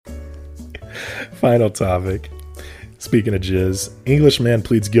Final topic. Speaking of jizz, English man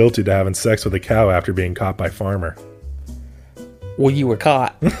pleads guilty to having sex with a cow after being caught by farmer. Well, you were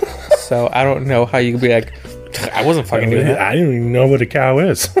caught. So I don't know how you could be like, I wasn't fucking doing that. I don't even know what a cow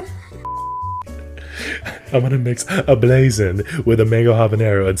is. I'm gonna mix a blazing with a mango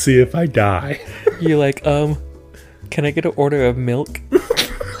habanero and see if I die. You're like, can I get an order of milk?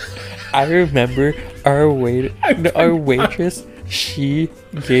 I remember our waitress, she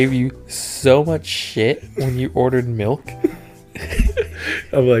gave you so much shit when you ordered milk.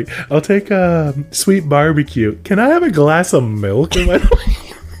 I'm like, I'll take a sweet barbecue. Can I have a glass of milk?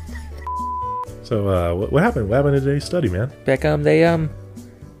 So, what happened? What happened in today's study, man? Beckham,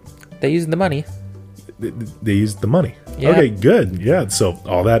 they used the money. They used the money. Yeah. Okay, good. Yeah, so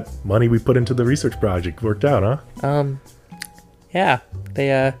all that money we put into the research project worked out, huh? Yeah.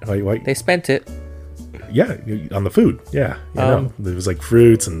 They spent it. Yeah, on the food. Yeah, there was like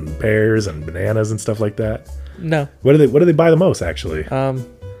fruits and pears and bananas and stuff like that. No. What do they buy the most, actually?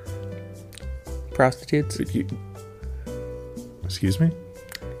 Prostitutes. Excuse me?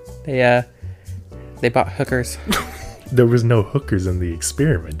 They bought hookers. There was no hookers in the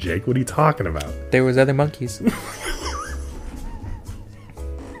experiment, Jake. What are you talking about? There was other monkeys.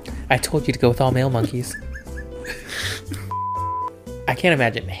 I told you to go with all male monkeys. I can't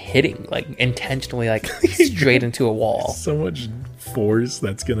imagine hitting, like, intentionally, like, straight into a wall. So much force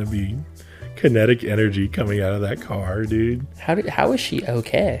that's gonna be kinetic energy coming out of that car, dude. How is she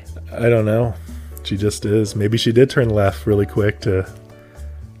okay? I don't know. She just is. Maybe she did turn left really quick to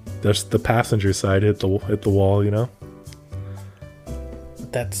just the passenger side hit the wall, you know?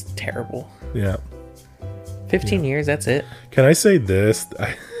 That's terrible. Yeah. 15 years, that's it. Can I say this?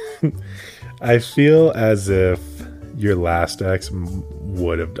 I feel as if your last ex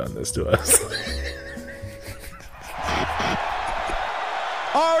would have done this to us.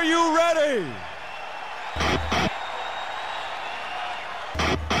 Are you ready?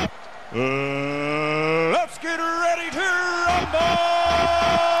 Let's get ready to rumble!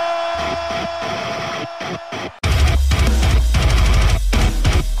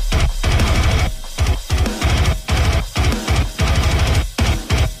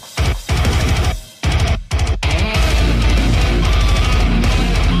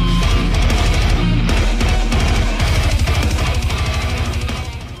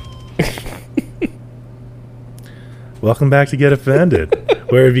 Welcome back to Get Offended,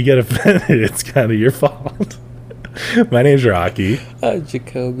 where if you get offended, it's kind of your fault. My name's Rocky.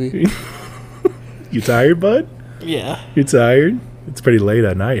 Jacoby. You tired, bud? Yeah. You tired? It's pretty late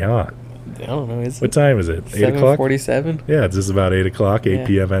at night, huh? I don't know. What time is it? 8 o'clock? 7:47? Yeah, it's just about 8 o'clock, 8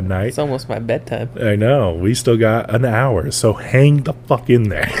 p.m. at night. It's almost my bedtime. I know. We still got an hour, so hang the fuck in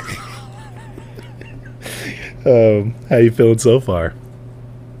there. How you feeling so far?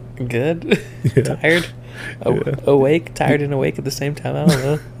 Good. Yeah. Tired. Yeah. Awake. Tired and awake at the same time. I don't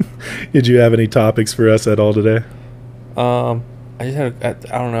know. Did you have any topics for us at all today? I just had,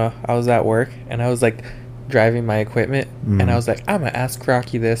 I don't know. I was at work and I was like driving my equipment and I was like, I'm gonna ask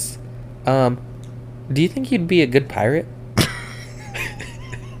Rocky this. Do you think you'd be a good pirate?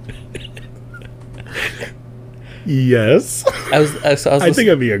 Yes. I think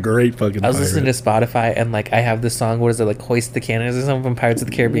I'd be a great fucking pirate. I was listening to Spotify and like I have this song. What is it, like Hoist the Cannons or something from Pirates of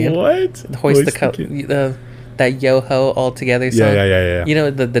the Caribbean? What? Hoist the that Yo Ho All Together song. Yeah. You know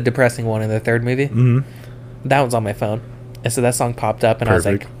the depressing one in the third movie. Mm-hmm. That one's on my phone, and so that song popped up, and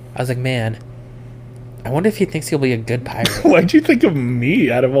Perfect. I was like, man, I wonder if he thinks he'll be a good pirate. Why'd you think of me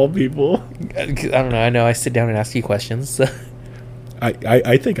out of all people? I don't know. I know I sit down and ask you questions. So.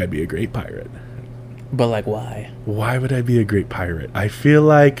 I think I'd be a great pirate. But like, why? Why would I be a great pirate? I feel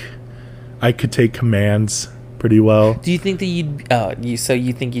like I could take commands pretty well. Do you think that you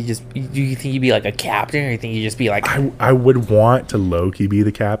think you'd be like a captain, or you think you'd just be like? I would want to low-key be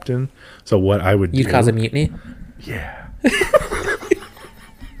the captain. So what I would do... You'd cause a mutiny? Yeah.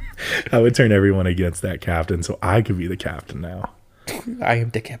 I would turn everyone against that captain so I could be the captain now. I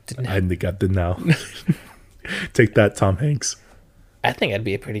am the captain now. I'm the captain now. Take that, Tom Hanks. I think I'd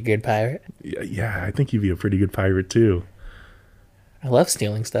be a pretty good pirate. Yeah, I think you'd be a pretty good pirate too. I love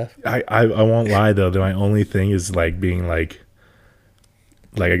stealing stuff. I won't lie though. My only thing is like being like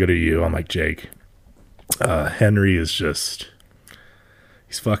I go to you. I'm like, Jake. Henry is just,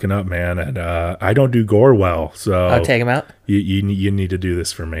 he's fucking up, man, and I don't do gore well. So I'll take him out. You need to do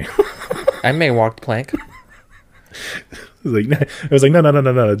this for me. I may walk the plank. I was like,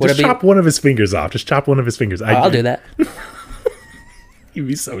 no. Just chop one of his fingers off. Just chop one of his fingers. I'll do that. You'd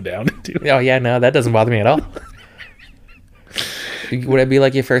be so down to do it. Oh yeah, no, that doesn't bother me at all. Would I be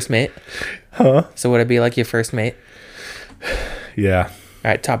like your first mate? Huh? So would I be like your first mate? Yeah.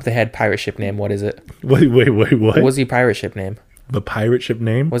 right, top of the head pirate ship name. What is it? Wait, what? What's your pirate ship name? The pirate ship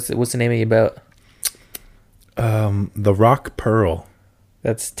name? What's the name of your boat? The Rock Pearl.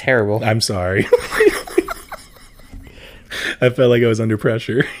 That's terrible. I'm sorry. I felt like I was under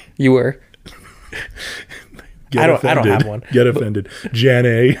pressure. You were. Get I don't offended. have one. Get offended. Jan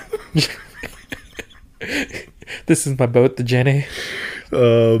A. This is my boat, the Jenny.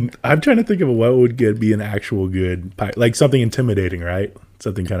 I'm trying to think of what would be an actual good like something intimidating, right?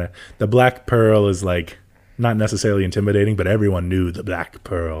 Something kind of the Black Pearl is like not necessarily intimidating, but everyone knew the Black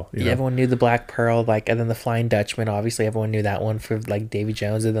Pearl. You know? Everyone knew the Black Pearl, like, and then the Flying Dutchman. Obviously, everyone knew that one for like Davy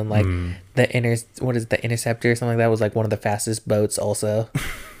Jones, and then like the the Interceptor or something like that was like one of the fastest boats, also.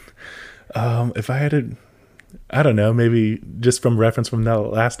 If I had to, I don't know, maybe just from reference from that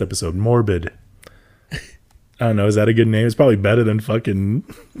last episode, Morbid. I don't know. Is that a good name? It's probably better than fucking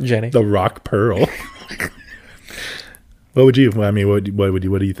Jenny. the Rock Pearl. What would you? I mean, what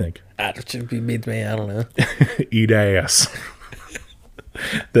do you think? It should be me. I don't know. Eat ass.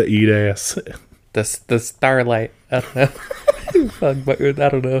 The eat ass. The Starlight. I don't know. Fuck, but I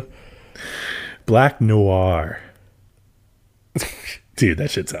don't know. Black Noir. Dude,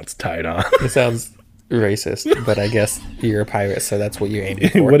 that shit sounds tight on. It sounds racist, but I guess you're a pirate, so that's what you're aiming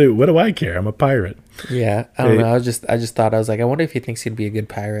for. What do I care? I'm a pirate. Yeah, I don't know. I just thought, I was like, I wonder if he thinks he'd be a good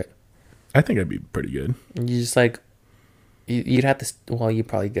pirate. I think I'd be pretty good. You just like, you'd have to. Well, you're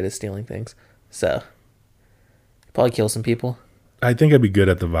probably good at stealing things, so probably kill some people. I think I'd be good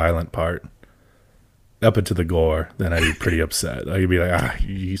at the violent part. Up into the gore, then I'd be pretty upset. I'd be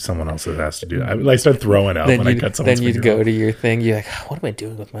like, someone else has to do that. I would like start throwing up when I cut someone's Then you'd finger go off. to your thing. You're like, what am I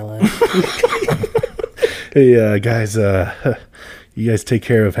doing with my life? Hey, guys, you guys take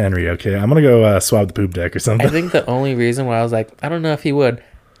care of Henry, okay? I'm gonna go swab the poop deck or something. I think the only reason why I was like, I don't know if he would,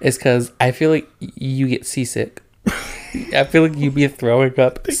 is because I feel like you get seasick. I feel like you'd be throwing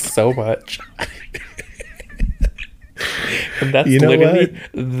up so much. And that's literally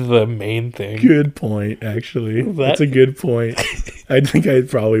the main thing. Good point, actually. That's a good point. I think I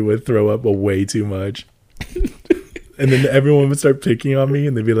probably would throw up way too much. And then everyone would start picking on me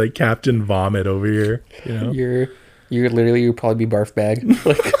and they'd be like, Captain Vomit over here. You know? You'd probably be barf bag.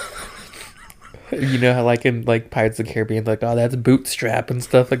 Like, you know how like in like Pirates of the Caribbean, like, oh, that's bootstrap and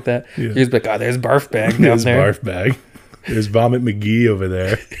stuff like that. Yeah. You're just like, oh, there's barf bag down there's there. Barf bag. There's Vomit McGee over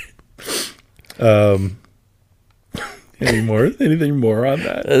there. Anything more on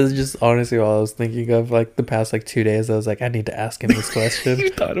that? It was just honestly all I was thinking of like the past like 2 days. I was like, I need to ask him this question. You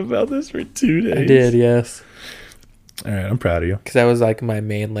thought about this for 2 days? I did, yes. All right, I'm proud of you. Because that was like my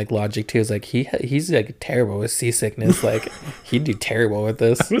main like logic too. Is like he's like terrible with seasickness. Like he'd do terrible with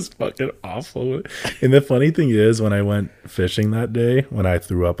this. It was fucking awful. And the funny thing is, when I went fishing that day, when I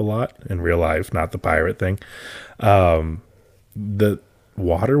threw up a lot in real life, not the pirate thing, the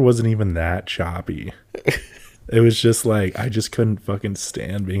water wasn't even that choppy. It was just like, I just couldn't fucking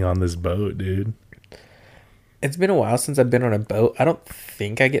stand being on this boat, dude. It's been a while since I've been on a boat. I don't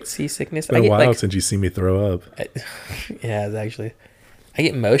think I get seasickness. It's been a while since you see me throw up. Yeah, actually. I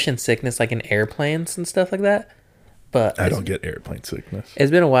get motion sickness like in airplanes and stuff like that. But I don't get airplane sickness.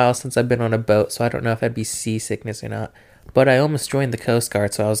 It's been a while since I've been on a boat, so I don't know if I'd be seasickness or not. But I almost joined the Coast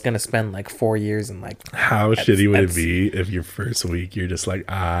Guard, so I was going to spend like 4 years and like... How shitty would it be if your first week you're just like,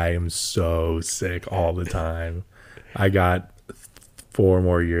 I am so sick all the time. I got 4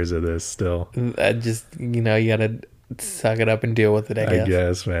 more years of this still. I just, you got to suck it up and deal with it, I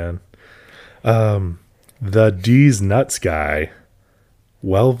guess. Man. The D's Nuts guy,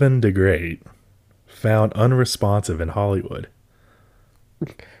 Welvin DeGreat, found unresponsive in Hollywood.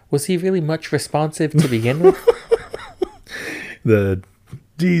 Was he really much responsive to begin with? The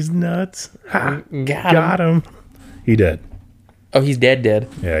D's Nuts. Ha, got him. He dead. Oh, he's dead.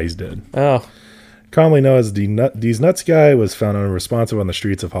 Yeah, he's dead. Oh. Commonly known as D's Nuts guy was found unresponsive on the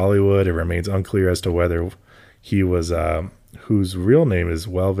streets of Hollywood. It remains unclear as to whether he was, whose real name is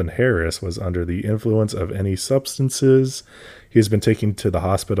Welvin Harris, was under the influence of any substances. He has been taken to the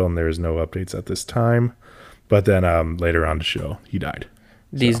hospital and there is no updates at this time. But then later on the show, he died.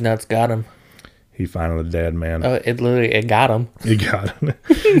 These nuts got him. He finally dead, man. Oh, it got him. It got him.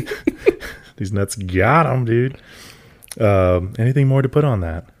 These nuts got him, dude. Anything more to put on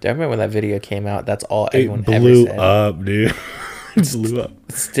that? I remember when that video came out. That's all everyone ever blew said. up, dude. It blew up.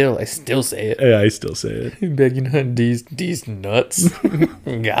 I still say it. Yeah, I still say it. Begging these nuts.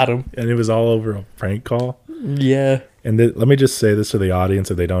 Got him. And it was all over a prank call. Yeah. And let me just say this to the audience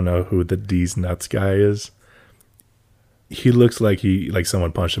if they don't know who the D's Nuts guy is. He looks like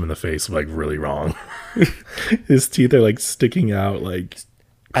someone punched him in the face like really wrong. His teeth are like sticking out like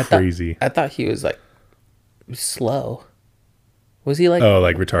crazy. I thought he was like slow. Was he like? Oh,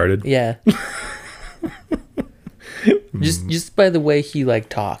 like retarded? Yeah. just by the way he like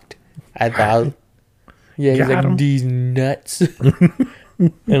talked, I thought. Yeah, he's Got like him. these nuts,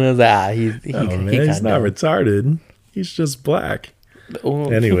 and I was like, he Oh, man, kinda he's not dumb. retarded. He's just black. Oh,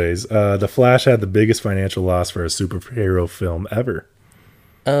 Anyways, The Flash had the biggest financial loss for a superhero film ever.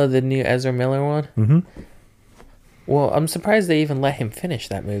 Oh, the new Ezra Miller one. Mm-hmm. Well, I'm surprised they even let him finish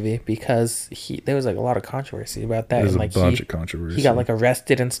that movie because there was like a lot of controversy about that. There's and, a like, bunch of controversy. He got like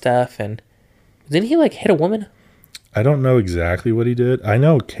arrested and stuff, and didn't he like hit a woman? I don't know exactly what he did. I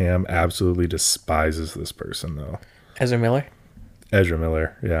know Cam absolutely despises this person, though. Ezra Miller. Ezra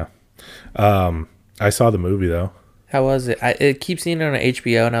Miller, yeah. I saw the movie, though. How was it? I keep seeing it on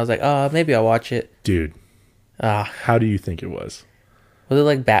HBO, and I was like, oh, maybe I'll watch it. Dude, Ah, how do you think it was? was it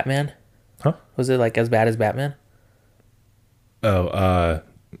like Batman? Huh? Was it like as bad as Batman? Oh,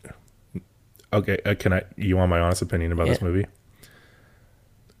 okay. You want my honest opinion about this Yeah. movie?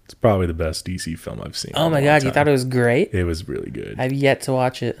 It's probably the best DC film I've seen. Oh my god, you thought it was great? It was really good. I've yet to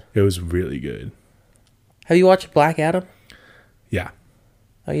watch it. It was really good. Have you watched Black Adam? Yeah.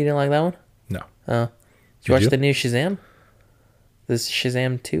 Oh, you didn't like that one? No. Oh. Did you Did watch you? the new Shazam? This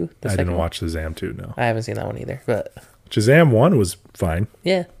Shazam 2? I didn't watch Shazam 2, no. I haven't seen that one either, but Shazam 1 was fine.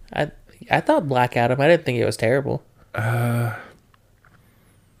 yeah, I thought Black Adam. I didn't think it was terrible.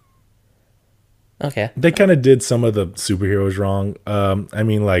 Okay. They kind of did some of the superheroes wrong. I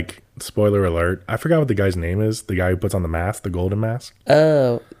mean, like, spoiler alert. I forgot what the guy's name is. The guy who puts on the mask, the golden mask.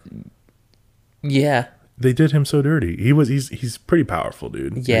 Oh, yeah, They did him so dirty. He's pretty powerful,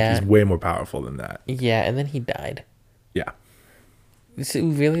 dude. Like, Yeah. he's way more powerful than that. yeah, and then he died. Yeah. So,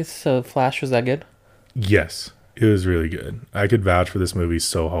 really? So Flash was that good? Yes. It was really good. I could vouch for this movie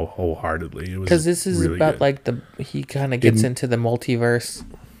so wholeheartedly. It was Because this is really about good. he kind of gets It- into the multiverse.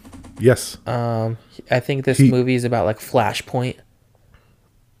 Yes. I think this He- movie is about like Flashpoint,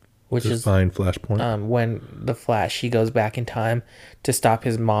 which is Define Flashpoint. when the Flash he goes back in time to stop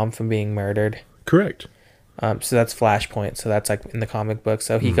his mom from being murdered. Correct. So that's Flashpoint. So that's like in the comic book.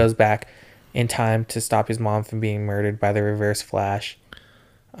 So Mm-hmm. he goes back in time to stop his mom from being murdered by the Reverse Flash.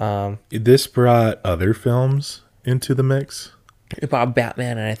 This brought other films into the mix. About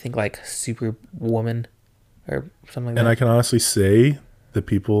Batman and I think like Superwoman or something like And that. I can honestly say the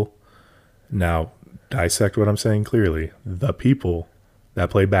people, now dissect what I'm saying clearly, the people that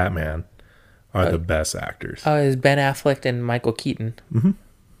play Batman are the best actors. Oh, it's Ben Affleck and Michael Keaton. Mm-hmm.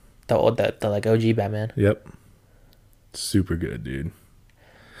 The like OG Batman. Yep. Super good, dude.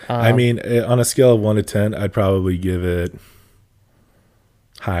 I mean, on a scale of 1 to 10, I'd probably give it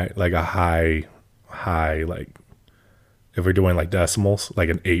high, like if we're doing like decimals, like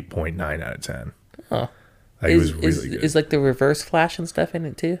an 8.9 out of 10. Oh. Like, it was really good. Is like the Reverse Flash and stuff in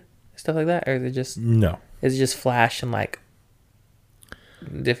it too? Stuff like that? Or is it just No. Flash and like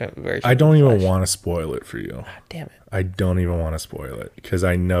different versions? I don't of even Flash? want to spoil it for you. God damn it. I don't even want to spoil it because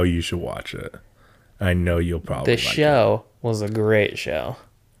I know you should watch it. I know you'll probably The like show was a great show.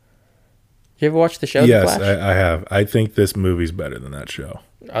 You ever watch the show? it. The Yes, Flash? I have. I think this movie's better than that show.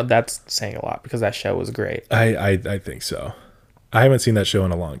 That's saying a lot because that show was great. I think so. I haven't seen that show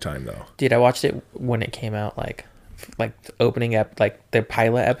in a long time though. Dude, I watched it when it came out, like the opening up, like the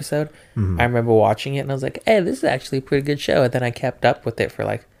pilot episode. Mm-hmm. I remember watching it and I was like, "Hey, this is actually a pretty good show." And then I kept up with it for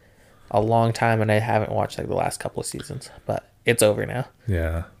like a long time, and I haven't watched like the last couple of seasons, but it's over now.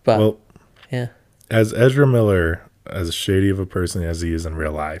 Yeah. But- well, Yeah, as Ezra Miller, as shady of a person as he is in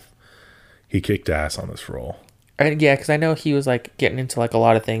real life, he kicked ass on this role. yeah, because I know he was like getting into like a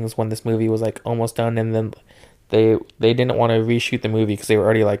lot of things when this movie was like almost done, and then they didn't want to reshoot the movie because they were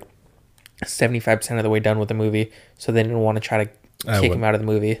already like 75% of the way done with the movie, so they didn't want to try to kick him out of the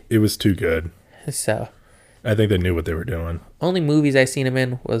movie. It was too good. So I think they knew what they were doing. only movies I seen him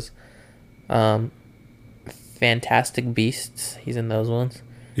in was Fantastic Beasts. He's in those ones.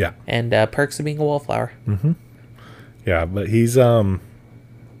 Yeah. And Perks of Being a Wallflower. Yeah, but he's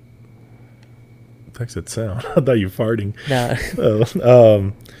thanks that sound. I thought you were farting.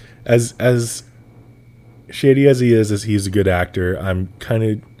 No. As shady as he is, as he's a good actor, I'm kind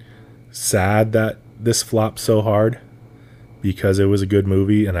of sad that this flopped so hard because it was a good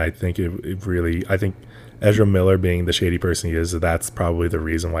movie, and I think I think Ezra Miller being the shady person he is, that's probably the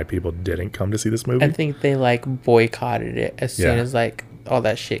reason why people didn't come to see this movie. I think they like boycotted it as soon Yeah. as like all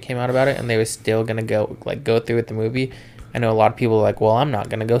that shit came out about it, and they were still gonna go through with the movie. I know a lot of people are like, well, I'm not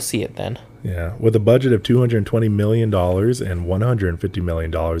gonna go see it then. Yeah, with a budget of $220 million and $150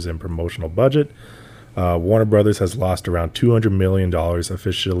 million in promotional budget, Warner Brothers has lost around $200 million,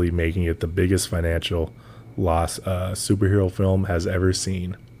 officially making it the biggest financial loss a superhero film has ever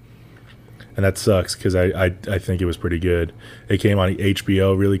seen. and that sucks because I think it was pretty good. It came on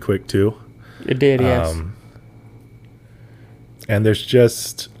HBO really quick too. It did, yes. And there's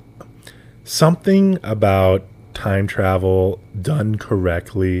just something about time travel done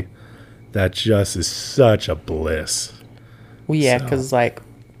correctly that just is such a bliss. Well, yeah, So- because, like,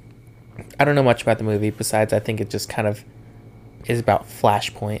 I don't know much about the movie besides I think it just kind of is about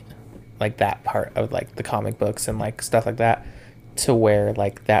Flashpoint, like that part of, like, the comic books and, like, stuff like that, to where,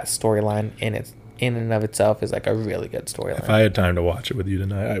 like, that storyline in and of itself is, like, a really good storyline. If I had time to watch it with you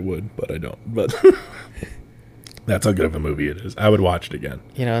tonight, I would, but I don't. But that's how good of a movie it is. I would watch it again.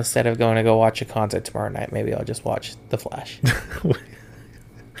 You know, instead of going to go watch a concert tomorrow night, maybe I'll just watch The Flash.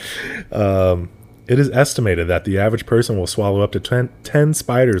 It is estimated that the average person will swallow up to 10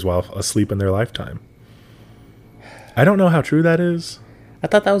 spiders while asleep in their lifetime. I don't know how true that is. I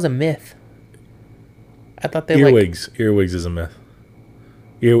thought that was a myth. I thought they like... Earwigs is a myth.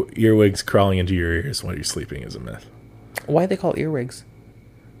 Earwigs crawling into your ears while you're sleeping is a myth. Why they call it earwigs?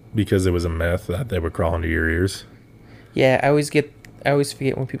 Because it was a myth that they would crawl into your ears. Yeah, I always forget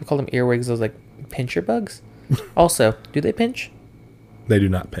when people call them earwigs, those like pincher bugs. Also, do they pinch? They do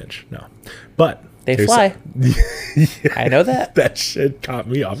not pinch, no. But They there's- fly. Yeah, I know that. that shit caught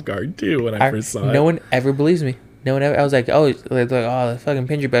me off guard too when I first saw it. No one ever believes me. No one ever. I was like, oh, they're like, oh, the fucking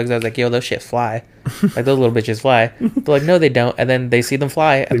pincher bugs. I was like, yo, those shit fly. Like those little bitches fly. They're like, no, they don't. And then they see them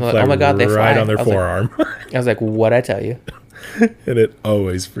fly, and they're like, oh my god, they fly. right on their I was like- forearm. I was like, what'd I tell you? And it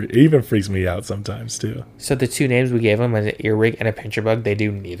always even freaks me out sometimes too. So the two names we gave them, an earwig and a pincher bug, they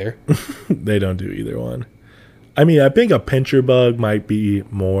do neither. They don't do either one. I mean, I think a pincher bug might be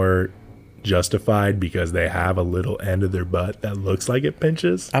more justified because they have a little end of their butt that looks like it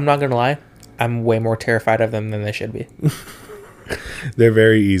pinches. I'm not gonna lie, I'm way more terrified of them than they should be. They're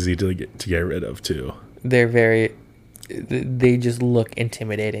very easy to get rid of too. They just look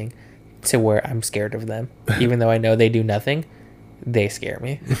intimidating to where I'm scared of them. Even though I know they do nothing, they scare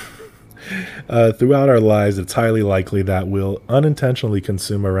me. Throughout our lives, it's highly likely that we'll unintentionally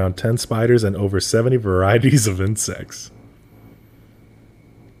consume around 10 spiders and over 70 varieties of insects.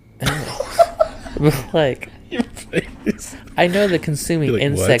 Like, I know the consuming You're like,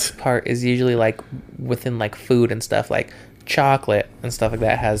 insects what? part is usually like within like food and stuff, like chocolate and stuff like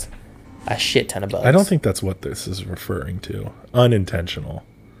that has a shit ton of bugs. I don't think that's what this is referring to. Unintentional.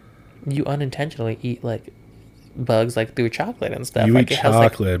 You unintentionally eat like bugs like through chocolate and stuff. You like eat it has,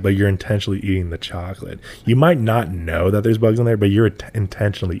 like, chocolate, but you're intentionally eating the chocolate. You might not know that there's bugs in there, but you're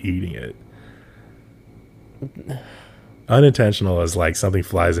intentionally eating it. Unintentional is like something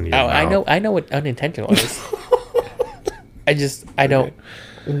flies in your mouth. I know what unintentional is. I don't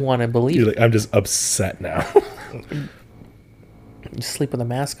want to believe You're it. like, I'm just upset now. Just sleep with a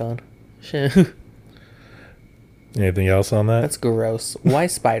mask on. Shit. Anything else on that? That's gross. Why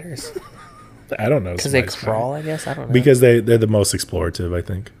spiders? I don't know. Because they Spice crawl, I guess. I don't know. Because they're the most explorative, I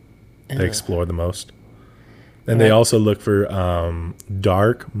think. They explore the most. And they Yeah. also look for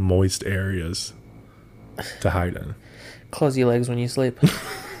dark, moist areas to hide in. Close your legs when you sleep.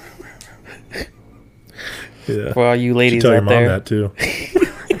 Yeah. For all you You should ladies tell your out mom there. that too.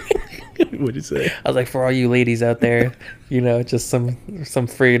 What'd you say? I was like, for all you ladies out there, just some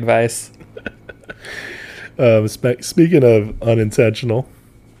free advice. Speaking of unintentional,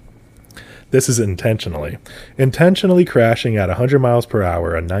 this is intentionally. Intentionally crashing at 100 miles per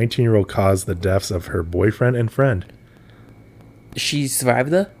hour, a 19-year-old caused the deaths of her boyfriend and friend. She survived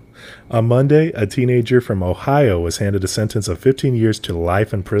the? On Monday, a teenager from Ohio was handed a sentence of 15 years to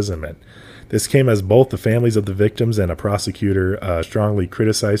life imprisonment. This came as both the families of the victims and a prosecutor strongly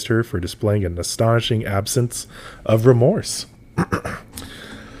criticized her for displaying an astonishing absence of remorse.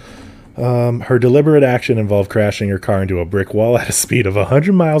 Her deliberate action involved crashing her car into a brick wall at a speed of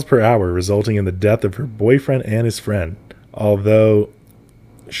 100 miles per hour, resulting in the death of her boyfriend and his friend. Although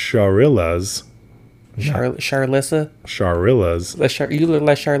Sharilla's, Charlissa? You look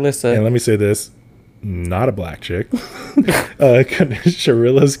like Charlissa. and let me say this, not a black chick.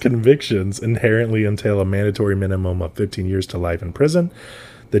 Sharilla's convictions inherently entail a mandatory minimum of 15 years to life in prison.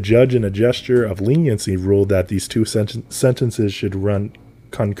 The judge, in a gesture of leniency, ruled that these two sentences should run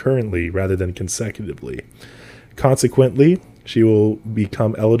concurrently rather than consecutively. Consequently, she will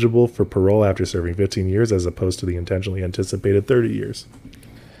become eligible for parole after serving 15 years as opposed to the intentionally anticipated 30 years.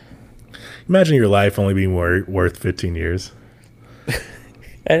 Imagine your life only being worth 15 years.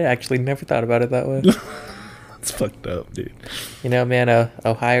 I actually never thought about it that way. It's fucked up, dude. Man,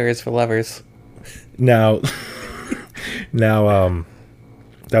 Ohio is for lovers. Now,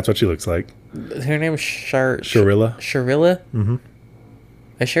 that's what she looks like. Her name is Sharilla. Sharilla? Mm-hmm. Are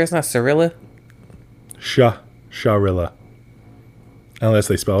you sure it's not Cyrilla? Sharilla. Unless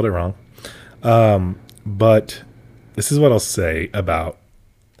they spelled it wrong. But this is what I'll say about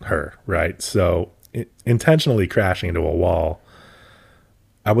her, right? So intentionally crashing into a wall,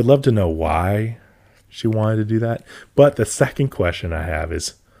 I would love to know why she wanted to do that. But the second question I have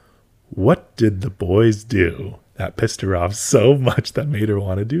is, what did the boys do that pissed her off so much that made her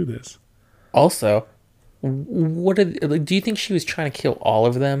want to do this? Also, do you think she was trying to kill all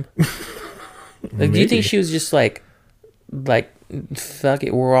of them? Like, do you think she was just like, fuck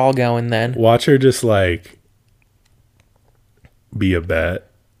it, we're all going then? Watch her just like be a bet.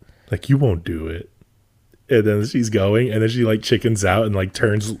 Like, you won't do it. And then she's going, and then she like chickens out and like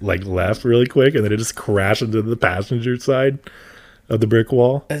turns like left really quick, and then it just crashes into the passenger side of the brick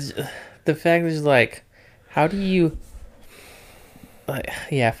wall. The fact is, like, how do you, like,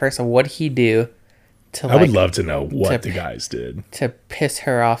 yeah, first of all, what did he do to, like, I would love to know what the guys did to piss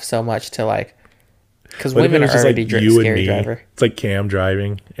her off so much to, like, because What if women it are was just, already like, you and scary me? driver. It's like Cam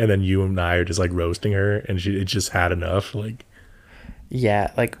driving, and then you and I are just like roasting her, and it just had enough. Like,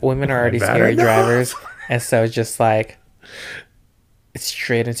 Yeah, like, women are already Bad scary enough. drivers, and so it's just like, it's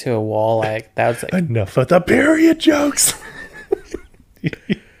straight into a wall. Like, that was like, enough of the period jokes.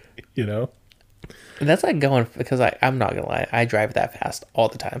 You know? and that's like going, because I'm not gonna lie, I drive that fast all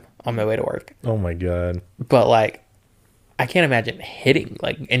the time on my way to work. Oh my god. But like, I can't imagine hitting,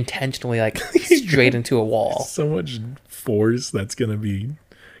 like, intentionally, like, straight into a wall. So much force that's gonna be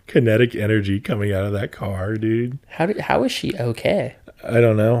kinetic energy coming out of that car, dude. How is she okay? I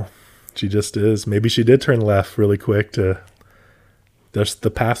don't know. She just is. Maybe she did turn left really quick to just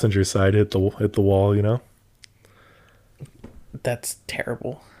the passenger side hit the wall, you know? That's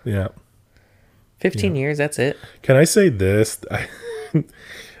terrible. Yeah. 15 years, that's it. Can I say this?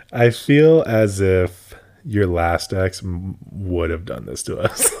 I feel as if your last ex would have done this to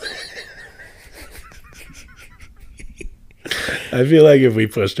us. I feel like if we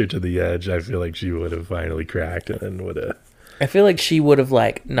pushed her to the edge, I feel like she would have finally cracked and then would have. I feel like she would have,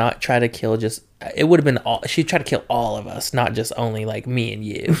 like, not tried to kill just, it would have been all, she'd try to kill all of us, not just only, like, me and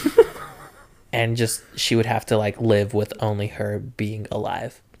you. And just, she would have to, like, live with only her being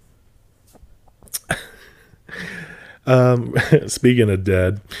alive. Speaking of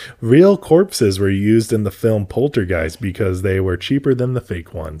dead, real corpses were used in the film Poltergeist because they were cheaper than the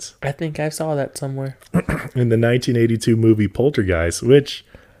fake ones. I think I saw that somewhere. In the 1982 movie Poltergeist, which,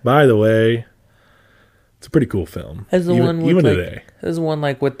 by the way, it's a pretty cool film. As the one with, even like, today. there's one,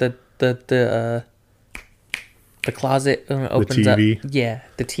 like, with the closet opens TV. up. Yeah,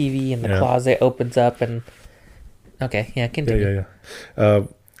 the TV in the Yeah. closet opens up and, okay, yeah, continue. Yeah.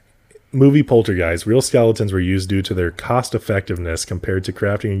 Movie Poltergeist, real skeletons were used due to their cost effectiveness compared to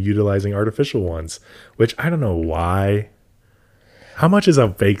crafting and utilizing artificial ones, which I don't know why. How much is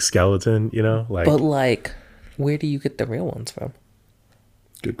a fake skeleton, you know? Like, But, like, where do you get the real ones from?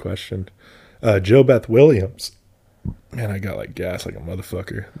 good question. Jo Beth Williams. Man, I got like gas like a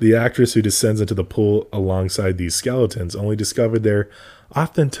motherfucker. The actress who descends into the pool alongside these skeletons only discovered their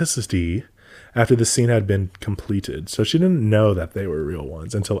authenticity after the scene had been completed. So she didn't know that they were real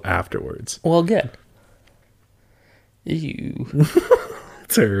ones until afterwards. Well, good. Ew.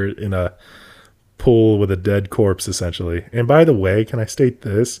 It's her in a pool with a dead corpse, essentially. And by the way, can I state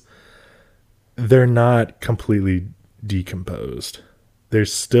this? They're not completely decomposed.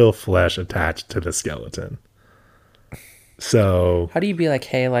 There's still flesh attached to the skeleton. So How do you be like,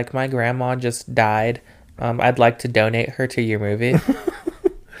 hey, like, my grandma just died. I'd like to donate her to your movie.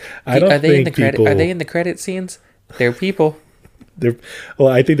 I don't Are they in the think credit? people. Are they in the credit scenes? They're people. Well,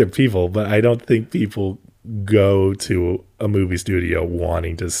 I think they're people, but I don't think people go to a movie studio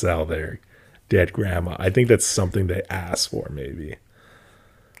wanting to sell their dead grandma. I think that's something they ask for, maybe.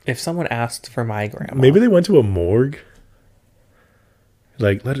 If someone asked for my grandma, Maybe they went to a morgue.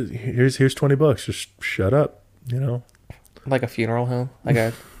 Like, here's $20. Just shut up, you know. like a funeral home, like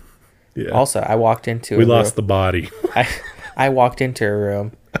a. Yeah. Also, I walked into. We lost the body. I walked into a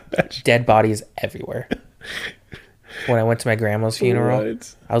room, dead bodies everywhere. When I went to my grandma's funeral,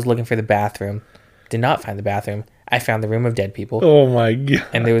 Right. I was looking for the bathroom. Did not find the bathroom. I found the room of dead people. Oh my god.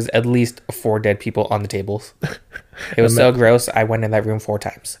 And there was at least 4 dead people on the tables. It was so gross. I went in that room 4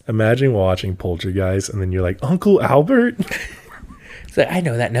 times. Imagine watching Poltergeist and then you're like, Uncle Albert? So I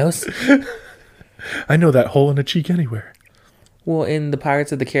know that nose. I know that hole in a cheek anywhere. Well, in the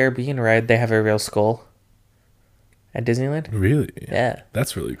Pirates of the Caribbean ride, they have a real skull at Disneyland. Really? Yeah.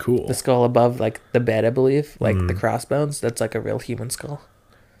 That's really cool. The skull above, like, the bed, I believe. Like, the crossbones. That's like a real human skull.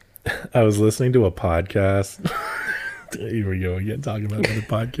 I was listening to a podcast. Here we go again, talking about another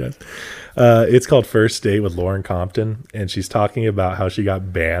podcast. It's called First Date with Lauren Compton, and she's talking about how she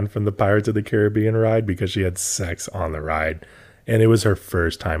got banned from the Pirates of the Caribbean ride because she had sex on the ride. And it was her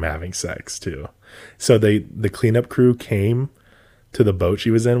first time having sex too. So the cleanup crew came to the boat she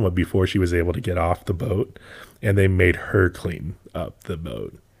was in before she was able to get off the boat, and they made her clean up the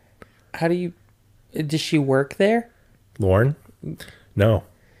boat. Does she work there? Lauren? No.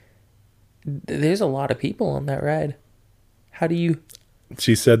 There's a lot of people on that ride. How do you...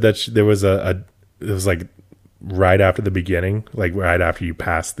 She said that there was it was like right after the beginning, like right after you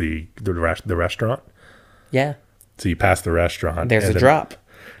pass the restaurant. Yeah. So you pass the restaurant. There's a drop.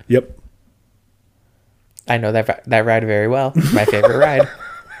 Yep. I know that ride very well. My favorite ride.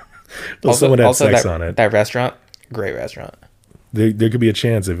 Well, someone had sex on it. That restaurant, great restaurant. There could be a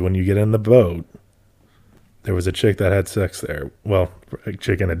chance if when you get in the boat, there was a chick that had sex there. Well, a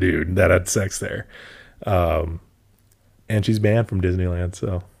chick and a dude that had sex there. And she's banned from Disneyland,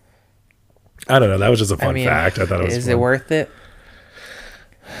 so I don't know. That was just a fun fact. I thought it was Is fun. it worth it?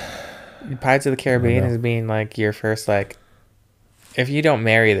 Pirates of the Caribbean is being like your first, like, if you don't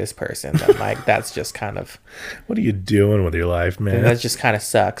marry this person, then like that's just kind of... What are you doing with your life, man? That just kind of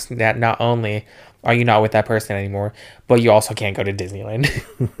sucks. That not only are you not with that person anymore, but you also can't go to Disneyland.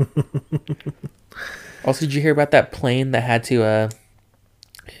 Also, did you hear about that plane that had to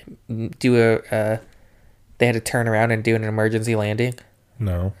they had to turn around and do an emergency landing?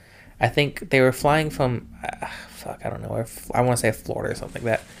 No. I think they were flying from I don't know, I want to say Florida or something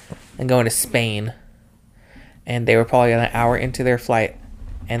like that, and going to Spain. And they were probably an hour into their flight,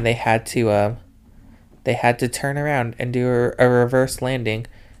 and they had to turn around and do a reverse landing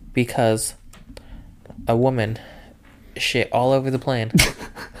because a woman shit all over the plane.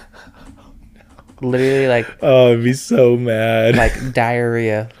 Literally, like, Oh, I'd be so mad. like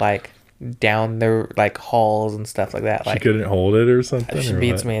diarrhea, like down the like halls and stuff like that. She Like, couldn't hold it or something. she or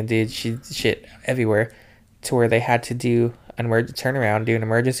beats what? man, dude. She shit everywhere, to where they had to do turn around, do an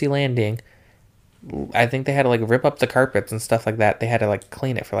emergency landing. I think they had to like rip up the carpets and stuff like that. They had to like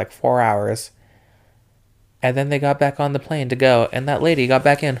clean it for like 4 hours. And then they got back on the plane to go, and that lady got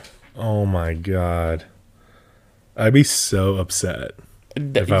back in. Oh my god. I'd be so upset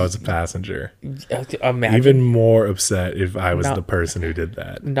if I was a passenger. Imagine. Even more upset if I was Not- the person who did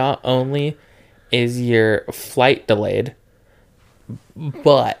that. Not only is your flight delayed,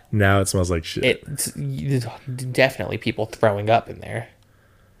 but Now it smells like shit. it's definitely people throwing up in there.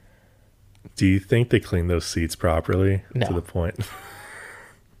 Do you think they clean those seats properly? No. To the point.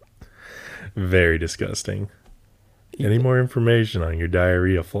 Very disgusting. Any more information on your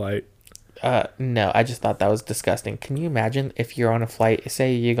diarrhea flight? No, I just thought that was disgusting. Can you imagine if you're on a flight,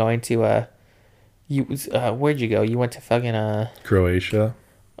 say you're going to where'd you go? You went to fucking Croatia?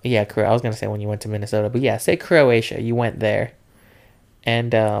 yeah, I was gonna say when you went to Minnesota, but yeah, say Croatia, you went there,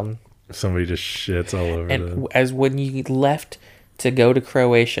 and Somebody just shits all over and as when you left to go to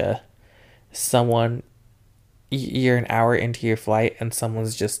Croatia, you're an hour into your flight and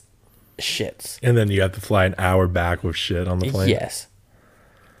someone's just shits. And then you have to fly an hour back with shit on the plane? Yes.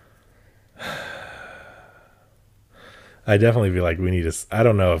 I definitely feel like we need to... I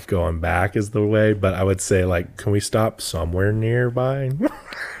don't know if going back is the way, but I would say, like, can we stop somewhere nearby?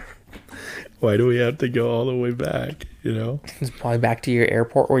 Why do we have to go all the way back, you know? It's probably back to your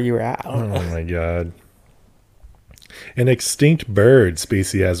airport where you were at. I don't know. Oh my god. An extinct bird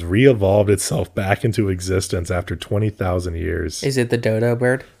species has re-evolved itself back into existence after 20,000 years. Is it the dodo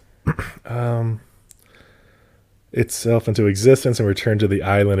bird? Itself into existence and returned to the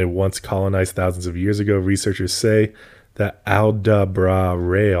island it once colonized thousands of years ago. Researchers say that Aldabra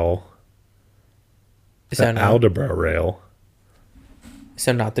rail... So no. Aldabra rail...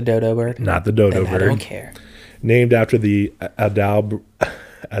 So not the dodo bird? Not the dodo Then bird. I don't care. Named after the Adabra.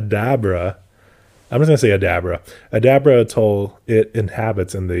 I'm just going to say Adabra. Adabra atoll it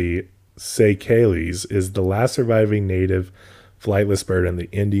inhabits in the Seychelles is the last surviving native flightless bird in the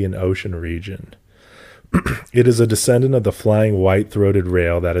Indian Ocean region. It is a descendant of the flying white-throated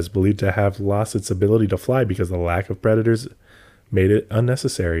rail that is believed to have lost its ability to fly because the lack of predators made it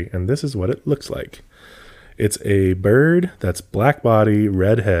unnecessary, and this is what it looks like. It's a bird that's black body,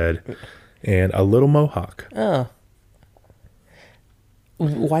 red head, and a little mohawk. Oh.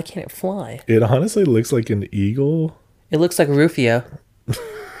 Why can't it fly? It honestly looks like an eagle It looks like Rufio.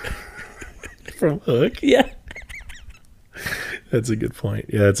 from Hook. Yeah. That's a good point.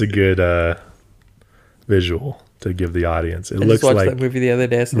 Yeah, it's a good visual to give the audience. It I looks just watched like, that movie the other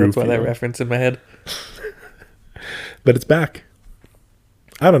day, so that's why that Rufio. reference in my head. but it's back.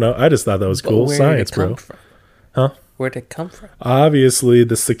 I don't know. I just thought that was cool. Where Science, did it come bro. from? Huh? Where'd it come from? Obviously,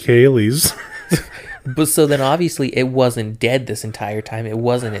 the Seychelles. But so then obviously it wasn't dead this entire time. It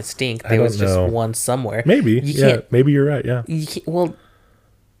wasn't extinct. There don't was just know. one somewhere. Maybe. You Yeah, can't, maybe you're right. Yeah. you can't, well,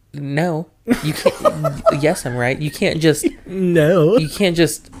 no. You can't. Yes, I'm right. You can't just. No. You can't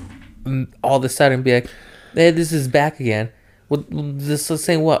just all of a sudden be like, "Hey, this is back again." Well, this is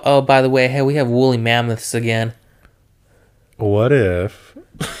saying what? Oh, by the way, hey, we have woolly mammoths again. What if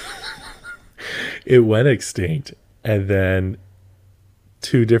it went extinct and then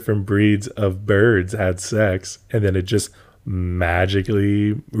two different breeds of birds had sex and then it just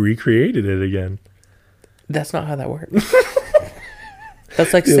magically recreated it again? That's not how that works.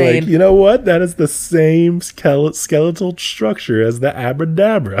 That's like You're saying, like, you know what? That is the same skeletal structure as the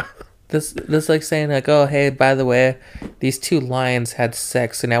abracadabra. this like saying like, oh, hey, by the way, these two lions had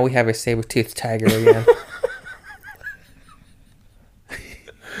sex, so now we have a saber-toothed tiger again.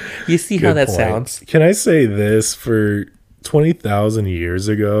 You see how Good that point. sounds? Can I say this? For 20,000 years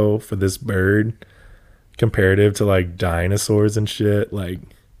ago, for this bird, comparative to like dinosaurs and shit, like,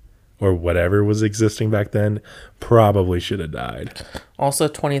 or whatever was existing back then, probably should have died. Also,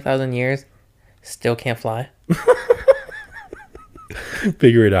 20,000 years, still can't fly.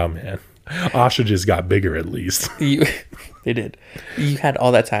 Figure it out, man. Ostriches got bigger at least. They did. You had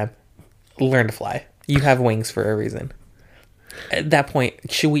all that time. Learn to fly. You have wings for a reason. At that point,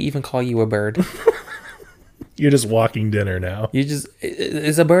 should we even call you a bird? You're just walking dinner now.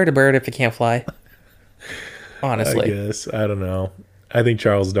 Is a bird if it can't fly? Honestly. I guess. I don't know. I think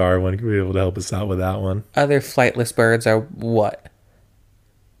Charles Darwin could be able to help us out with that one. Other flightless birds are what?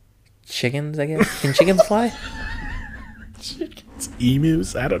 Chickens, I guess? Can chickens fly? Chickens,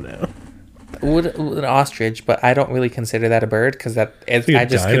 emus, I don't know. Would an ostrich, but I don't really consider that a bird because I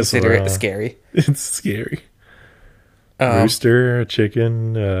just consider it scary. It's scary. Rooster, a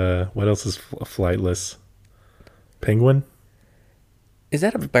chicken. What else is flightless? Penguin. Is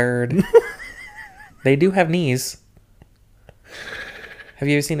that a bird? They do have knees. Have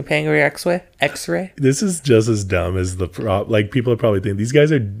you ever seen a penguin X-ray? This is just as dumb as the like people are probably thinking these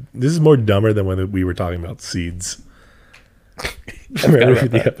guys are. This is more dumber than when we were talking about seeds. Remember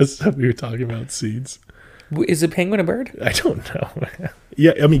the episode we were talking about seeds? Is a penguin a bird? I don't know.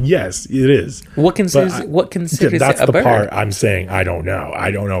 Yeah, I mean, yes, it is. What considers that's it a the bird? part I'm saying I don't know.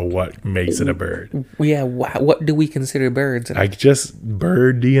 I don't know what makes it a bird. Yeah, what do we consider birds? I just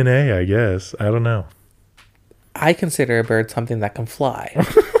bird DNA, I guess. I don't know. I consider a bird something that can fly.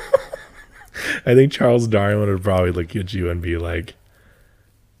 I think Charles Darwin would probably look at you and be like,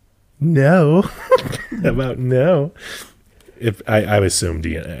 "No," about no. If I assume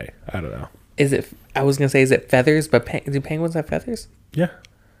DNA, I don't know. Is it? I was gonna say, is it feathers? But do penguins have feathers? Yeah,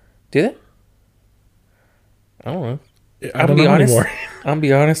 Do they? I don't know. I don't know anymore. I'll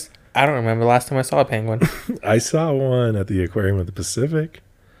be honest. I don't remember the last time I saw a penguin. I saw one at the aquarium of the Pacific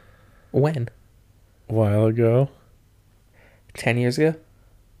When? a while ago, 10 years ago?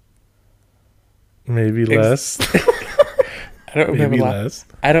 maybe less. I don't remember. Maybe less.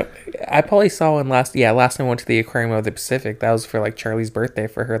 I probably saw one last time I went to the aquarium of the Pacific. That was for like Charlie's birthday,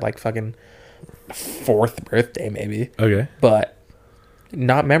 for her like fucking 4th birthday maybe. Okay. But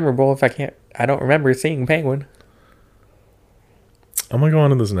not memorable. I don't remember seeing a penguin. I'm gonna go on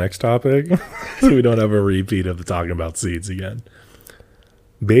to this next topic so we don't have a repeat of the talking about seeds again.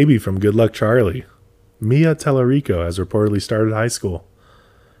 Baby from Good Luck Charlie, Mia Tellerico, has reportedly started high school.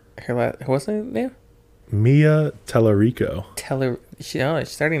 What's her name? Mia Tellerico. She's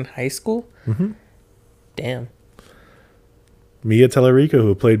starting high school? Mm-hmm. Damn. Mia Tellerico,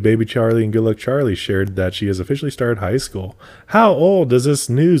 who played Baby Charlie in Good Luck Charlie, shared that she has officially started high school. How old does this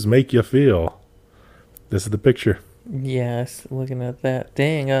news make you feel? This is the picture. Yes, looking at that.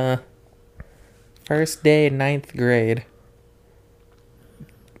 Dang, first day, 9th grade.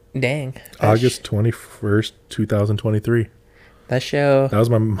 Dang. August 21st, 2023. That show. That was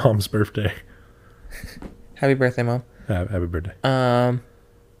my mom's birthday. Happy birthday, Mom. Happy birthday.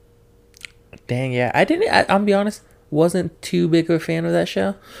 Dang, yeah. I'll be honest, wasn't too big of a fan of that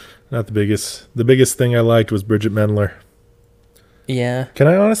show. Not the biggest. The biggest thing I liked was Bridget Mendler. Yeah. Can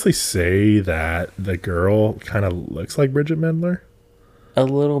I honestly say that the girl kind of looks like Bridget Mendler? A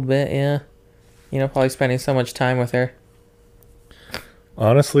little bit, yeah. Probably spending so much time with her.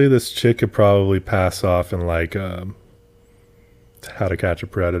 Honestly, this chick could probably pass off in like How to Catch a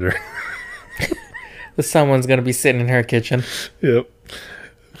Predator. Someone's gonna be sitting in her kitchen. Yep.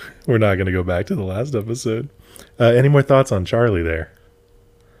 We're not going to go back to the last episode. Any more thoughts on Charlie there?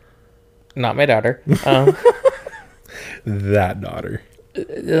 Not my daughter. That daughter.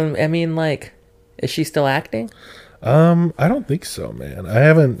 I mean, like, is she still acting? I don't think so, man. I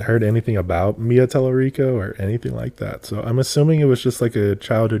haven't heard anything about Mia Tellerico or anything like that. So I'm assuming it was just like a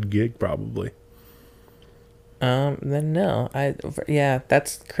childhood gig, probably. Then no. Yeah,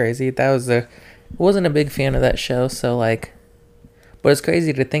 that's crazy. Wasn't a big fan of that show, so like, But it's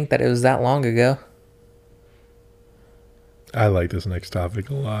crazy to think that it was that long ago. I like this next topic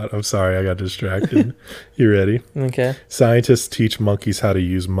a lot. I'm sorry, I got distracted. You ready? Okay. Scientists teach monkeys how to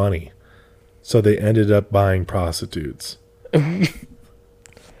use money, so they ended up buying prostitutes.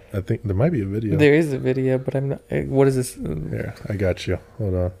 I think there might be a video. There is a video, but I'm not. What is this? Here, I got you.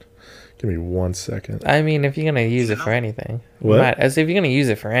 Hold on. Give me 1 second. I mean, if you're gonna use it for anything, What? As if you're gonna use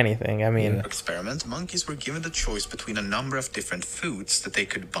it for anything. I mean, Experiment, monkeys were given the choice between a number of different foods that they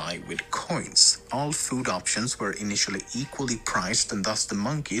could buy with coins. All food options were initially equally priced, and thus the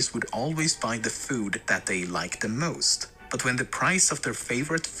monkeys would always buy the food that they liked the most. But when the price of their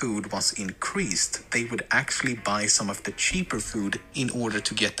favorite food was increased, they would actually buy some of the cheaper food in order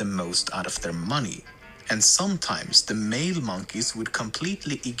to get the most out of their money. And sometimes the male monkeys would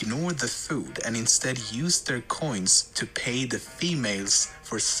completely ignore the food and instead use their coins to pay the females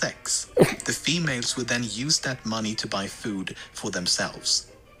for sex. The females would then use that money to buy food for themselves.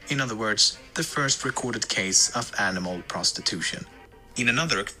 In other words, the first recorded case of animal prostitution. In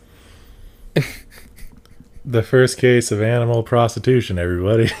another... The first case of animal prostitution,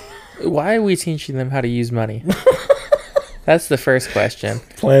 everybody. why are we teaching them how to use money? That's the first question.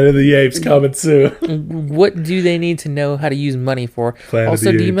 Planet of the Apes coming soon. What do they need to know how to use money for? Planet Also,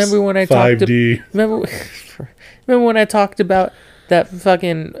 of the do you Apes, remember when I 5D. remember when I talked about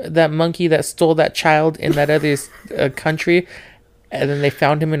that monkey that stole that child in that other country, and then they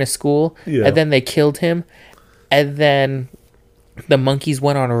found him in a school, Yeah. and then they killed him, and then the monkeys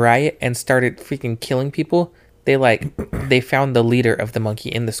went on a riot and started freaking killing people. They found the leader of the monkey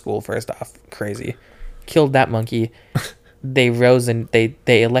in the school. First off, crazy, killed that monkey. They rose and they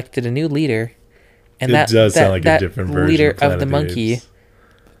elected a new leader, and It does sound like a different version leader of Planet of the of the monkey Apes.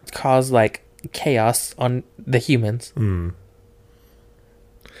 caused like chaos on the humans. You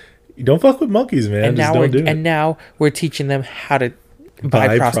don't fuck with monkeys, man. And Just now don't do it. now we're teaching them how to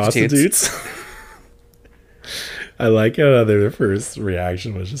buy prostitutes. I like how their first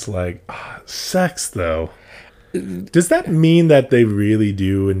reaction was just like, sex though. Does that mean that they really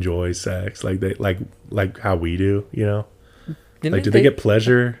do enjoy sex? Like they like how we do, you know? Didn't Do they get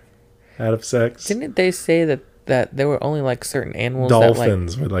pleasure out of sex? Didn't they say that there were only like certain animals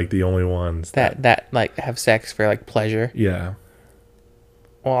Dolphins were like the only ones that like have sex for like pleasure? yeah.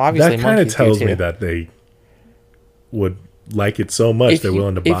 Well, obviously That kind of monkeys do tells me too. that they would like it so much they're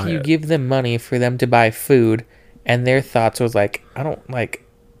willing to buy if you it. give them money for them to buy food, and their thoughts was like, I don't like.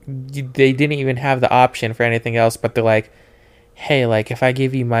 They didn't even have the option for anything else, but they're like, hey, like if I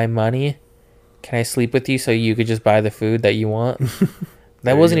give you my money, can I sleep with you so you could just buy the food that you want?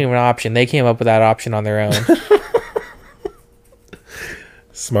 That wasn't even an option. They came up with that option on their own.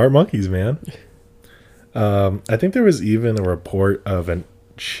 Smart monkeys, man. I think there was even a report of a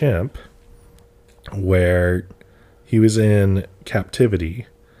chimp where he was in captivity,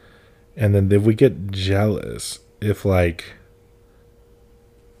 and then they would get jealous if I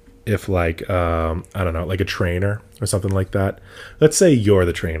don't know, like a trainer or something like that. Let's say you're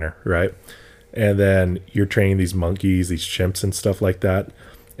the trainer, right? And then you're training these monkeys, these chimps and stuff like that.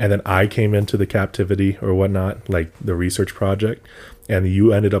 And then I came into the captivity or whatnot, like the research project, and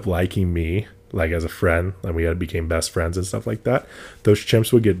you ended up liking me, like as a friend, and we became best friends and stuff like that. Those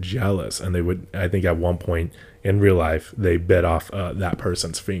chimps would get jealous, and they would, I think at one point in real life, they bit off that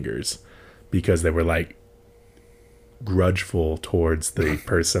person's fingers because they were like grudgeful towards the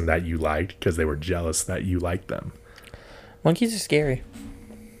person that you liked because they were jealous that you liked them. Monkeys are scary.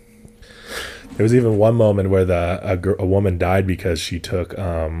 There was even one moment where a woman died because she took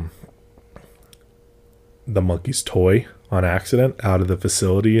the monkey's toy on accident out of the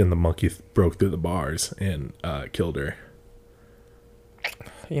facility, and the monkey broke through the bars and killed her.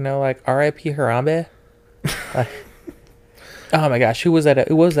 You know, like R.I.P. Harambe. Oh my gosh, who was that?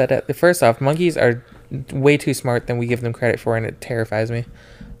 Who was that? First off, monkeys are way too smart than we give them credit for, and it terrifies me.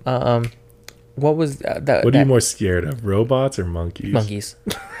 What was that? What are you more scared of, robots or monkeys? Monkeys,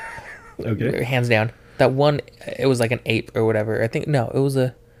 Okay. hands down. That one, it was like an ape or whatever. I think no, it was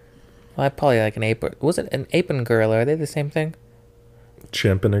probably like an ape. Was it an ape and a gorilla? Are they the same thing?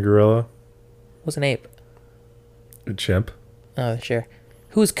 Chimp and a gorilla? It was an ape? A chimp? Oh, sure.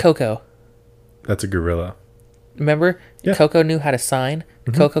 Who's Coco? That's a gorilla. Remember? Yeah. Coco knew how to sign.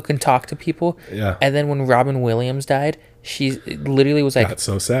 Coco can talk to people. Yeah. And then when Robin Williams died, she literally was like, That's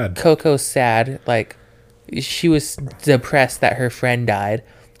so sad. Coco's sad. Like, she was depressed that her friend died,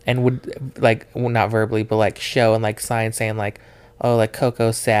 and would, like, well, not verbally, but, like, show and, like, sign saying, like, oh, like,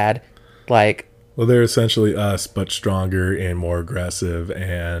 Coco's sad. Like, Well, they're essentially us, but stronger and more aggressive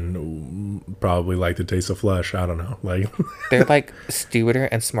and probably like the taste of flesh. I don't know. Like, they're, like, stupider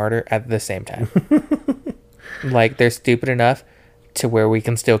and smarter at the same time. Like, they're stupid enough to where we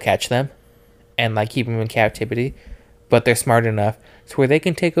can still catch them and like keep them in captivity, but they're smart enough to where they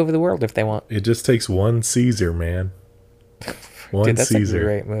can take over the world if they want. It just takes one Caesar, man. One Dude, that's Caesar. a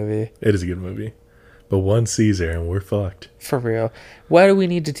great movie. It is a good movie. But one Caesar and we're fucked. For real. Why do we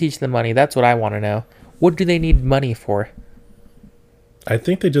need to teach them money? That's what I want to know. What do they need money for? I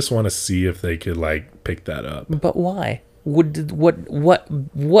think they just want to see if they could like pick that up. But why?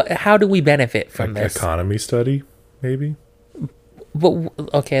 What how do we benefit from Like this? economy study, maybe? But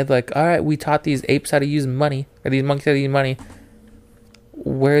okay, like, all right, we taught these apes how to use money, or these monkeys how to use money.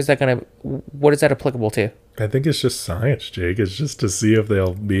 Where is that what is that applicable to? I think it's just science, Jake. It's just to see if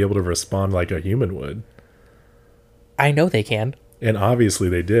they'll be able to respond like a human would. I know they can. And obviously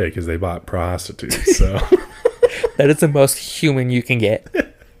they did because they bought prostitutes. So That is the most human you can get,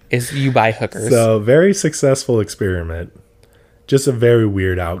 is you buy hookers. So very successful experiment. Just a very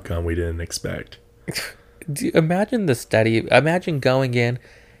weird outcome we didn't expect. Imagine the study. Imagine going in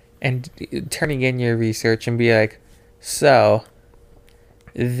and turning in your research and be like, so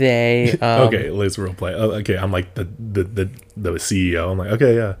they Okay, let's role play. Oh, okay, I'm like the CEO. I'm like,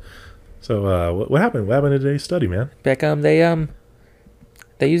 okay, yeah. So what happened? What happened in today's study, man? they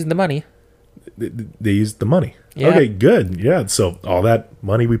used the money. They used the money. Yeah. Okay, good. Yeah. So all that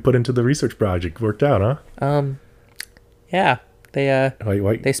money we put into the research project worked out, huh? Yeah,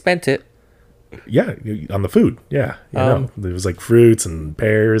 Wait. they spent it. Yeah, on the food. Yeah, there was like fruits and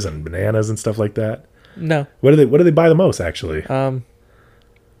pears and bananas and stuff like that. No, What do they buy the most actually?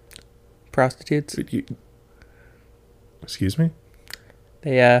 prostitutes. Excuse me?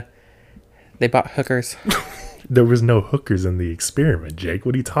 They bought hookers. There was no hookers in the experiment, Jake.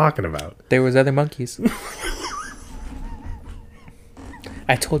 What are you talking about? There was other monkeys.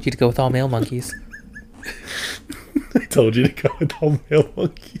 I told you to go with all male monkeys. I told you to go with all male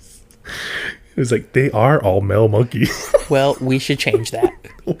monkeys. It was like, they are all male monkeys. Well, we should change that.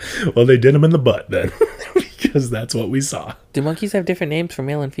 Well, they did them in the butt then. Because that's what we saw. Do monkeys have different names for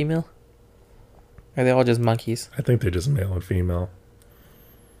male and female? Or are they all just monkeys? I think they're just male and female.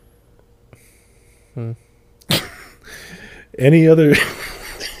 Any other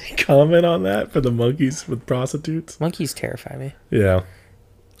comment on that for the monkeys with prostitutes? Monkeys terrify me. Yeah.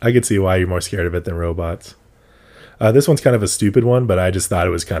 I could see why you're more scared of it than robots. This one's kind of a stupid one, but I just thought it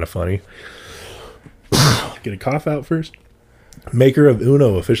was kind of funny. Get a cough out first. Maker of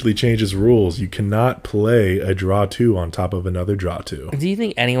Uno officially changes rules. You cannot play a draw two on top of another draw two. Do you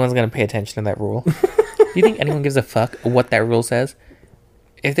think anyone's going to pay attention to that rule? Do you think anyone gives a fuck what that rule says?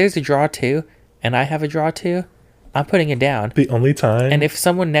 If there's a draw two and I have a draw two, I'm putting it down. The only time... And if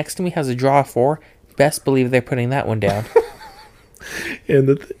someone next to me has a draw four, best believe they're putting that one down.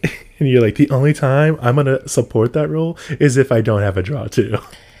 And you're like, the only time I'm going to support that rule is if I don't have a draw two.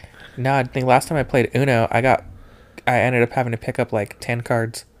 No, I think last time I played Uno, I ended up having to pick up like 10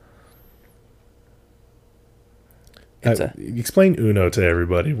 cards. Explain Uno to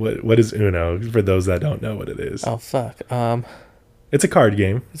everybody. What is Uno for those that don't know what it is? Oh, fuck. It's a card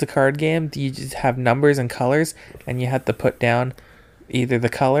game. It's a card game. You just have numbers and colors, and you have to put down either the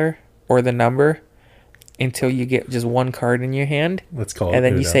color or the number until you get just one card in your hand. Let's call it And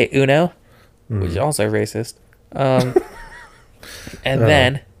then Uno. you say Uno, which is also racist. And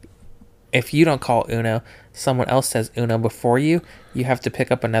then, if you don't call Uno, someone else says Uno before you, you have to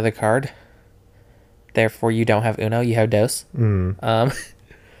pick up another card. Therefore, you don't have Uno, you have Dos. And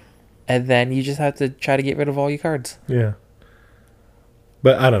then you just have to try to get rid of all your cards. Yeah.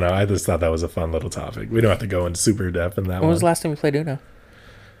 But I don't know. I just thought that was a fun little topic. We don't have to go into super depth in that one. When was the last time we played Uno?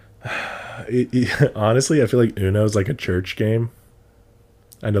 Honestly, I feel like Uno is like a church game.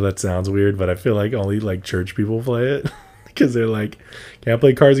 I know that sounds weird, but I feel like only like church people play it. Because they're like, can't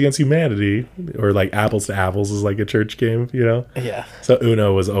play Cards Against Humanity. Or like Apples to Apples is like a church game, you know? Yeah. So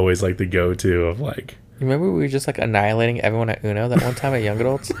Uno was always like the go-to of like... Remember we were just like annihilating everyone at Uno that one time at Young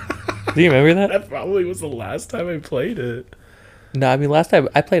Adults? Do you remember that? That probably was the last time I played it. No, I mean last time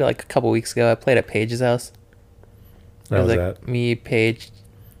I played it like a couple weeks ago. I played at Paige's house. It How was was like that? me, Paige,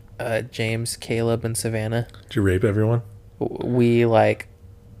 James, Caleb, and Savannah. Did you rape everyone? We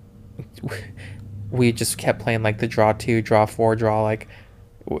just kept playing like the draw two, draw four, draw like,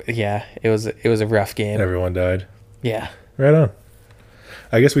 yeah. It was a rough game. Everyone died. Yeah. Right on.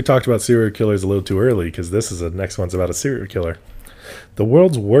 I guess we talked about serial killers a little too early because this is the next one's about a serial killer. The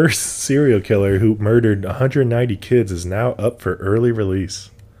world's worst serial killer who murdered 190 kids is now up for early release.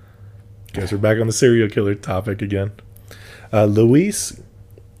 Guess we're back on the serial killer topic again. Luis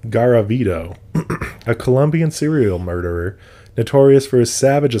Garavito, a Colombian serial murderer, notorious for his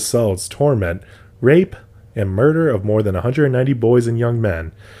savage assaults, torment, rape, and murder of more than 190 boys and young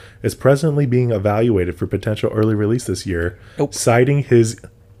men, is presently being evaluated for potential early release this year, Nope. citing his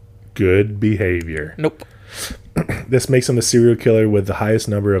good behavior. Nope. This makes him the serial killer with the highest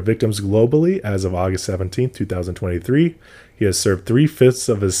number of victims globally as of August 17th, 2023. He has served 3/5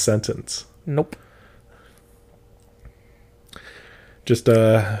 of his sentence. Nope. Just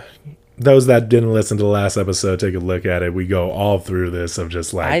those that didn't listen to the last episode, take a look at it. We go all through this of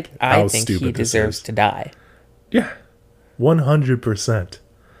just like I how think stupid he this deserves is. to die. Yeah, 100%.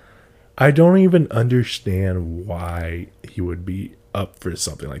 I don't even understand why he would be up for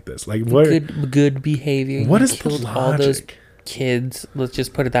something like this. Like, what? Good behavior. What You is the killed all those logic? kids. Let's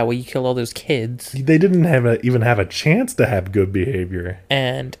just put it that way. You killed all those kids, They didn't even have a chance to have good behavior.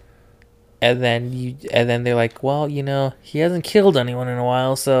 and then they're like, well, he hasn't killed anyone in a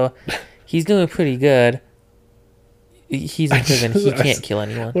while, so he's doing pretty good. He's in prison. He can't kill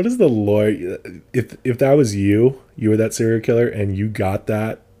anyone. What is the lawyer? If that was you were that serial killer, and you got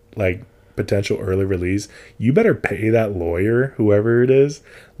that like potential early release, you better pay that lawyer, whoever it is,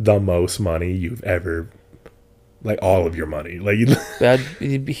 the most money you've ever, like all of your money. Like,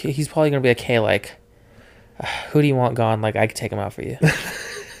 He's probably gonna be like, hey, like, who do you want gone? Like, I could take him out for you.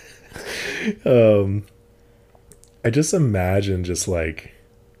 I just imagine just like,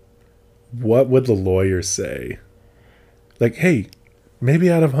 what would the lawyer say? Like, hey,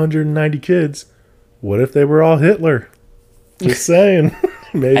 maybe out of 190 kids, what if they were all Hitler? Just saying.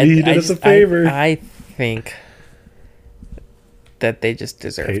 Maybe he did us a favor. I think that they just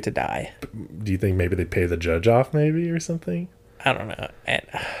deserve to die. Do you think maybe they pay the judge off maybe or something? I don't know. And,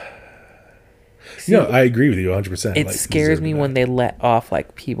 No, I agree with you 100%. it scares me when they let off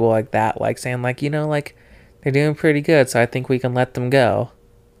like people like that, like saying like, like they're doing pretty good, so I think we can let them go.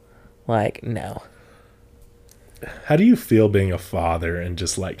 Like, no. How do you feel being a father and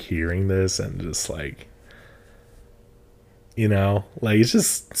just like hearing this and just like, like it's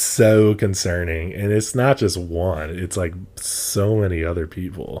just so concerning, and it's not just one, it's like so many other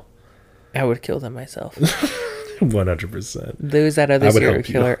people. I would kill them myself. 100%. There's that other I would serial help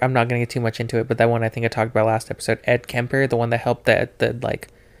you. killer. I'm not going to get too much into it, but that one I think I talked about last episode, Ed Kemper, the one that helped the like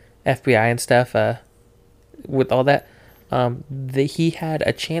FBI and stuff with all that. He had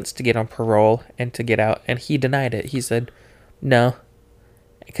a chance to get on parole and to get out, and he denied it. He said no,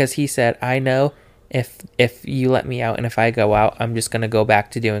 because he said, I know if you let me out and if I go out, I'm just going to go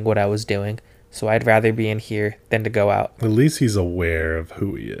back to doing what I was doing. So I'd rather be in here than to go out. At least he's aware of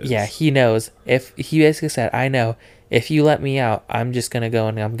who he is. Yeah, he knows. If he basically said, I know, if you let me out, I'm just going to go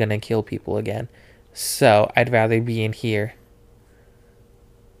and I'm going to kill people again. So I'd rather be in here.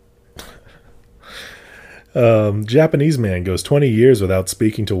 Japanese man goes 20 years without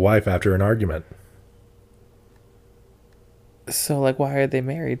speaking to wife after an argument. So like, why are they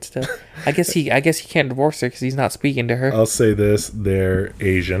married still? I guess he can't divorce her because he's not speaking to her. I'll say this, they're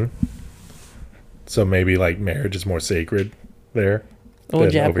Asian. So maybe like marriage is more sacred there. Well, than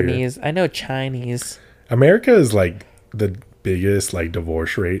over here. Japanese. I know Chinese. America is like the biggest like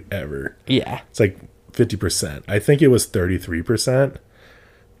divorce rate ever. Yeah. It's like 50%. I think it was 33%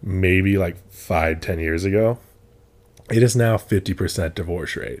 maybe like 5-10 years ago. It is now 50%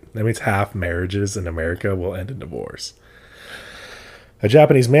 divorce rate. That means half marriages in America will end in divorce. A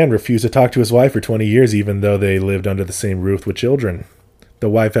Japanese man refused to talk to his wife for 20 years even though they lived under the same roof with children. The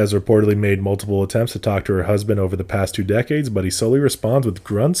wife has reportedly made multiple attempts to talk to her husband over the past 2 decades, but he solely responds with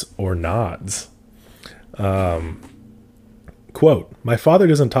grunts or nods. Quote, my father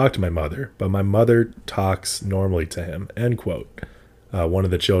doesn't talk to my mother, but my mother talks normally to him, end quote. One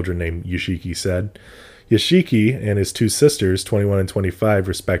of the children named Yoshiki said. Yoshiki and his 2 sisters, 21 and 25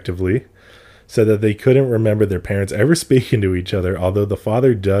 respectively, said that they couldn't remember their parents ever speaking to each other, although the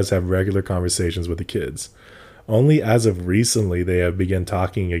father does have regular conversations with the kids. Only as of recently they have begun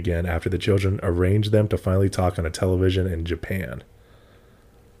talking again after the children arranged them to finally talk on a television in Japan.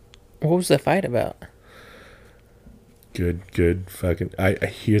 What was the fight about? Good fucking...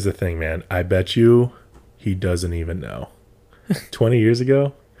 Here's the thing, man. I bet you he doesn't even know. 20 years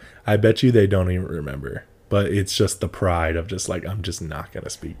ago, I bet you they don't even remember. But it's just the pride of just like, I'm just not going to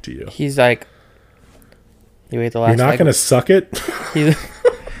speak to you. He's like, you ate the last You're not going to suck it?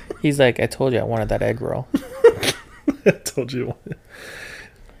 He's like, I told you I wanted that egg roll. I told you.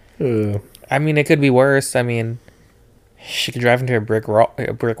 I mean, it could be worse. I mean, she could drive into a brick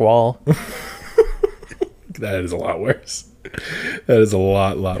wall. That is a lot worse. That is a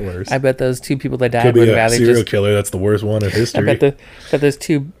lot worse. I bet those 2 people that died Could be would a rather serial just... killer. That's the worst one in history. I bet those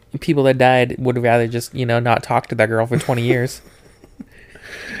 2 people that died would rather just, not talk to that girl for 20 years.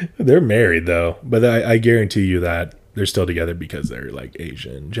 They're married, though. But I guarantee you that they're still together because they're like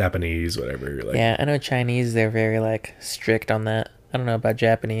Asian, Japanese, whatever. Like, Yeah, I know Chinese, they're very like strict on that. I don't know about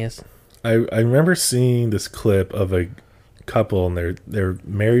Japanese. I remember seeing this clip of a couple, and they're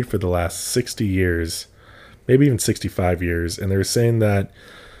married for the last 60 years, maybe even 65 years, and they're saying that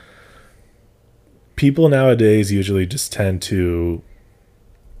people nowadays usually just tend to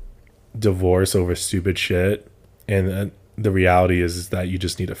divorce over stupid shit, and the reality is that you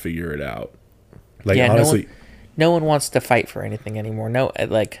just need to figure it out. Like, Yeah, honestly, no one wants to fight for anything anymore. No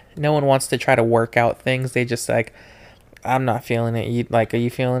one wants to try to work out things. They just like, I'm not feeling it. Are you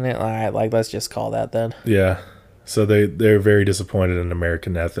feeling it? All right, like, let's just call that then. yeah. So they're very disappointed in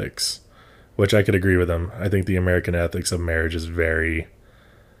American ethics, which I could agree with them. I think the American ethics of marriage is very,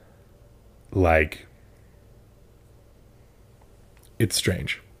 like, it's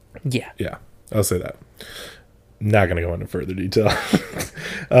strange. Yeah. Yeah, I'll say that. Not going to go into further detail.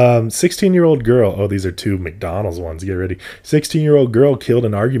 16-year-old girl. Oh, these are two McDonald's ones. Get ready. 16-year-old girl killed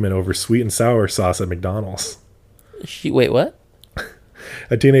in argument over sweet and sour sauce at McDonald's. Wait, what?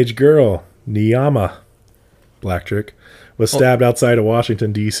 A teenage girl, Niyama, black chick, was stabbed outside a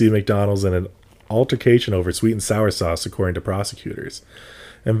Washington, D.C. McDonald's in an altercation over sweet and sour sauce, according to prosecutors.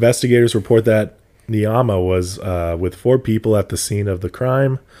 Investigators report that Niyama was with 4 people at the scene of the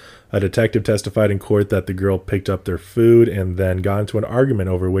crime. A detective testified in court that the girl picked up their food and then got into an argument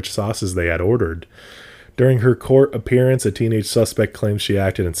over which sauces they had ordered. During her court appearance, a teenage suspect claims she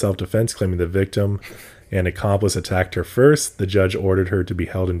acted in self-defense, claiming the victim and accomplice attacked her first. The judge ordered her to be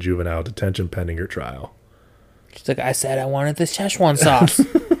held in juvenile detention pending her trial. She's like, I said I wanted this Szechuan sauce.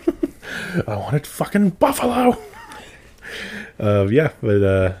 I wanted fucking buffalo. Yeah,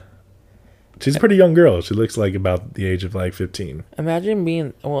 but she's a pretty young girl. She looks like about the age of like 15. Imagine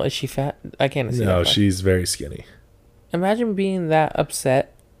being, well, is she fat? I can't see. No, she's very skinny. Imagine being that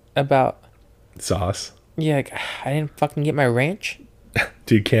upset about Sauce. Yeah, like, I didn't fucking get my ranch.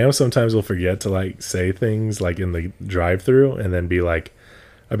 Dude, Cam sometimes will forget to like say things like in the drive-thru and then be like,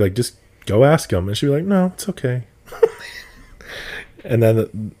 I'd be like, just go ask him, and she'd be like, no, it's okay. And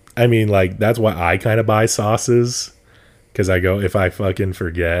then I mean, like, that's why I kind of buy sauces, because I go, if I fucking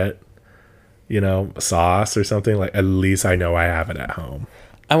forget, you know, sauce or something, like, at least I know I have it at home.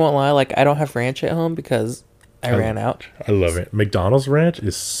 I won't lie, like, I don't have ranch at home because I ran out. I love it. McDonald's ranch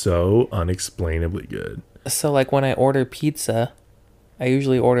is so unexplainably good. So like when I order pizza, I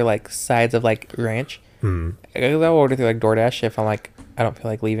usually order like sides of like ranch. I'll order through like DoorDash if I'm like, I don't feel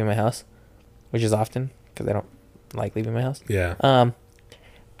like leaving my house, which is often because I don't like leaving my house. Yeah.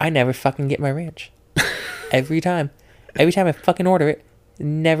 I never fucking get my ranch. Every time I fucking order it,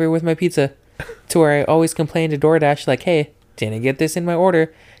 never with my pizza, to where I always complain to DoorDash like, hey, didn't get this in my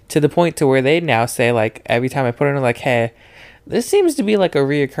order, to the point to where they now say like, every time I put it in, like, hey, this seems to be like a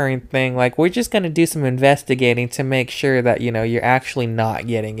reoccurring thing, like, we're just going to do some investigating to make sure that, you know, you're actually not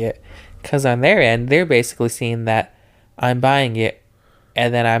getting it. Because on their end, they're basically seeing that I'm buying it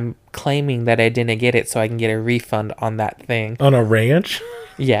and then I'm claiming that I didn't get it so I can get a refund on that thing. On a ranch?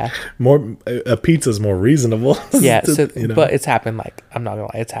 Yeah. A pizza's more reasonable. Yeah, to, so, you know. but it's happened, like, I'm not going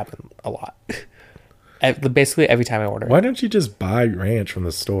to lie, it's happened a lot. Basically every time I order. Why don't you just buy ranch from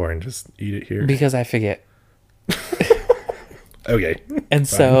the store and just eat it here? Because I forget. Okay. And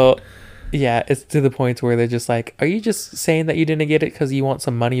so, yeah, it's to the point where they're just like, are you just saying that you didn't get it because you want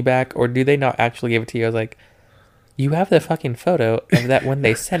some money back? Or do they not actually give it to you? I was like, you have the fucking photo of that when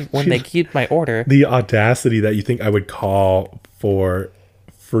they keep my order. The audacity that you think I would call for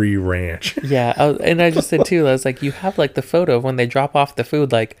free ranch. Yeah, I just said too, I was like, you have like the photo of when they drop off the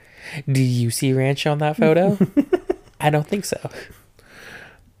food. Like, do you see ranch on that photo? I don't think so.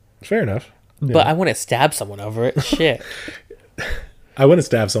 Fair enough. Yeah. But I wouldn't stab someone over it. Shit. I wouldn't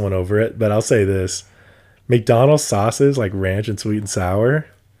stab someone over it, but I'll say this. McDonald's sauces, like ranch and sweet and sour,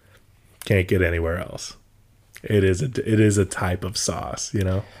 can't get anywhere else. It is a type of sauce, you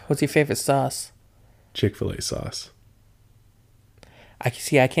know? What's your favorite sauce? Chick-fil-A sauce. I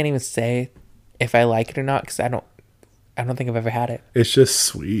can't even say if I like it or not because I don't think I've ever had it. It's just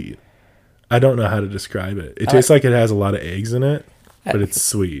sweet. I don't know how to describe it. It tastes like it has a lot of eggs in it, but it's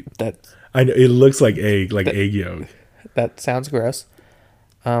sweet. I know it looks like egg yolk. That sounds gross.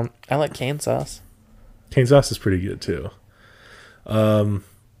 I like cane sauce. Cane sauce is pretty good too. I'm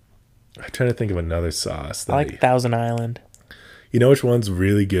trying to think of another sauce. I like Thousand Island. You know which one's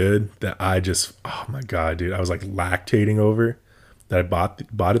really good that I just, oh my God, dude. I was like lactating over that I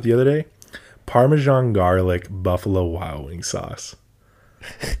bought it the other day. Parmesan garlic Buffalo Wild Wing sauce.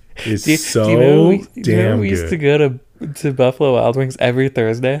 It's damn good. We used to go to Buffalo Wild Wings every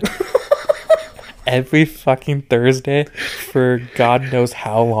Thursday. every fucking Thursday for God knows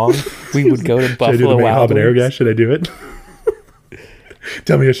how long, we would go to Should I do the Buffalo main Wild habanero guy? Wings. Should I do it?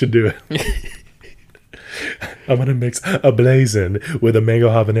 Tell me I should do it. I'm gonna mix a blazing with a mango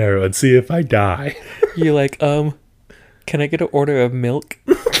habanero and see if I die. You're like, can I get an order of milk?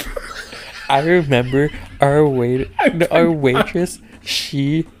 I remember our waitress,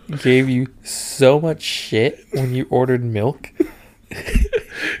 she gave you so much shit when you ordered milk.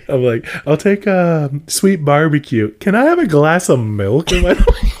 I'm like, I'll take a sweet barbecue. Can I have a glass of milk? In my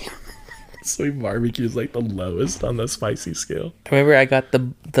sweet barbecue is like the lowest on the spicy scale. I remember I got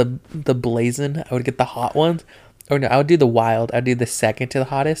the blazing. I would get the hot ones. Or no, I would do the wild. I'd do the second to the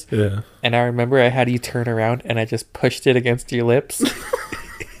hottest. Yeah. And I remember I had you turn around and I just pushed it against your lips.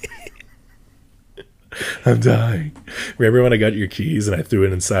 I'm dying. Remember when I got your keys and I threw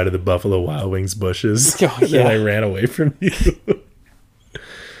it inside of the Buffalo Wild Wings bushes? Oh, And then yeah. I ran away from you.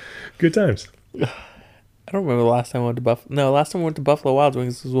 Good times. I don't remember the last time I went to Buffalo. No, last time we went to Buffalo Wild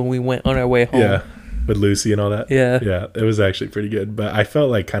Wings was when we went on our way home. Yeah. With Lucy and all that. Yeah. Yeah. It was actually pretty good. But I felt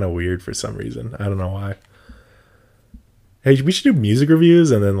like kind of weird for some reason. I don't know why. Hey, we should do music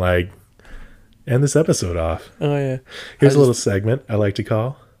reviews and then like end this episode off. Oh, yeah. Here's a little segment I like to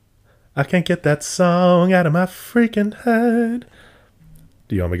call I Can't Get That Song Out of My Freaking Head.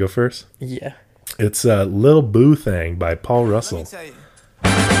 Do you want me to go first? Yeah. It's a Little Boo Thing by Paul Russell.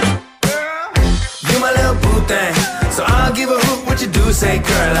 You my little boo thing, so I'll give a hoot what you do. Say,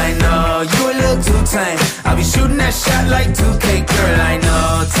 girl, I know you a little too tame. I'll be shooting that shot like 2K, girl, I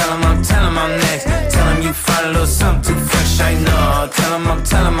know. Tell him I'm next. Tell him you find a little something too fresh, I know. Tell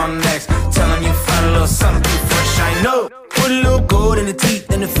him I'm next. Tell him you find a little something too fresh, I know. Put a little gold in the teeth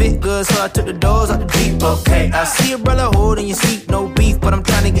and it fit good, so I took the doors out the Jeep. Okay, I see a brother holding your seat, no beef, but I'm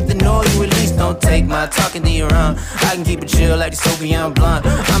trying to get to know you at least. Don't take my talking to your own. I can keep it chill like the Soviet blunt.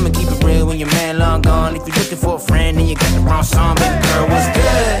 I'ma keep it real when your man long gone. If you're looking for a friend and you got the wrong song, baby girl, what's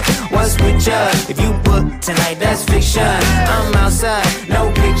good? What's with ya? If you book tonight, that's fiction. I'm outside,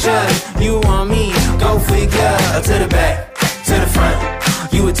 no pictures. You want me? Go figure. To the back, to the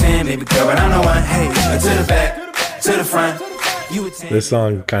front. You a 10, baby girl, but I'm the one. Hey, to the back. To the front, you would This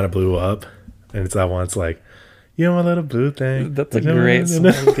song kind of blew up, and it's that one. It's like, you know, my little blue thing. That's a great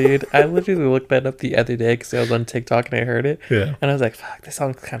song, dude. I literally looked that up the other day because I was on TikTok and I heard it. Yeah. And I was like, fuck, this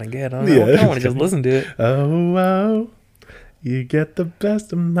song's kind of good. I Yeah. want to just listen to it. Oh, oh, you get the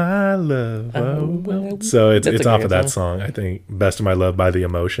best of my love. Oh, oh. So That's it's a off great of that song. I think Best of My Love by The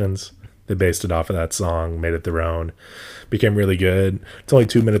Emotions. They based it off of that song, made it their own. Became really good. It's only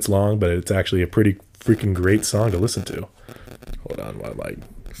 2 minutes long, but it's actually a pretty freaking great song to listen to. Hold on while I like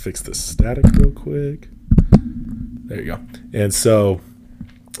fix this static real quick. There you go. And so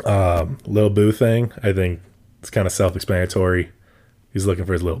Lil Boo Thing, I think it's kind of self-explanatory. He's looking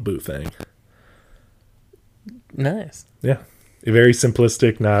for his little boo thing. Nice. Yeah. Very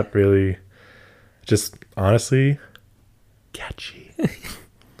simplistic, not really, just honestly catchy. What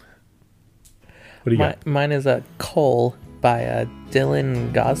do you got? Mine is a Cole by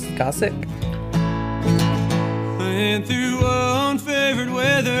Dylan Gossick. And through unfavored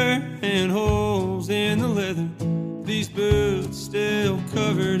weather and holes in the leather, these boots still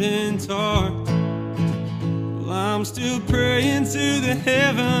covered in tar. Well, I'm still praying to the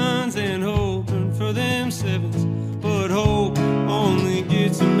heavens and hoping for them sevens, but hope only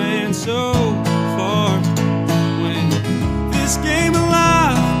gets a man so far. When this game of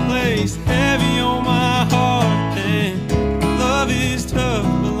life plays heavy on my heart, and love is tough,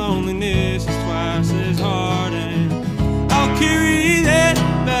 but loneliness is twice as hard. And I'll carry that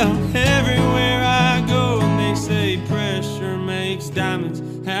about everywhere I go. And they say pressure makes diamonds.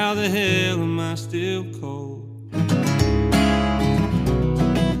 How the hell am I still cold?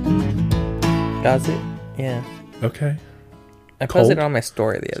 Does it? Yeah. Okay. I posted Cold? it on my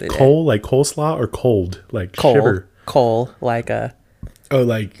story the other day. Coal, like coleslaw, or cold, like Cole. shiver? Cole, like a... Oh,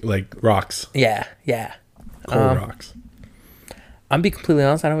 like rocks. Yeah. Coal rocks. I'm being completely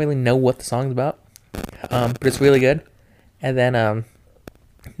honest, I don't really know what the song's about. But it's really good. And then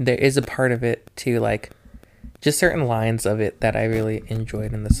there is a part of it too, like just certain lines of it that I really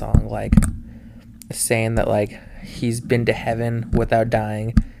enjoyed in the song, like saying that like he's been to heaven without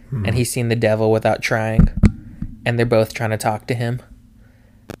dying and he's seen the devil without trying, and they're both trying to talk to him.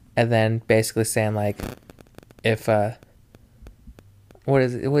 And then basically saying like if how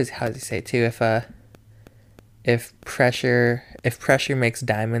does he say it too? If pressure makes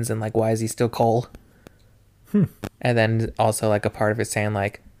diamonds, and like why is he still coal? And then also like a part of it saying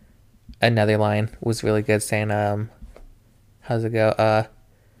like another line was really good, saying how's it go?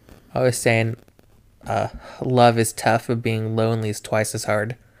 I was saying love is tough, but being lonely is twice as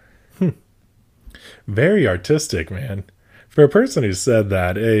hard. Very artistic, man. For a person who said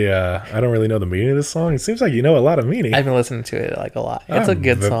that, I don't really know the meaning of this song. It seems like you know a lot of meaning. I've been listening to it like a lot. It's a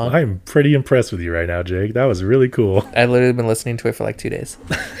good song. I'm pretty impressed with you right now, Jake. That was really cool. I've literally been listening to it for like 2 days.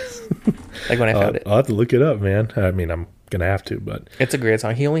 Like when I found it. I'll have to look it up, man. I mean, I'm gonna have to, but It's a great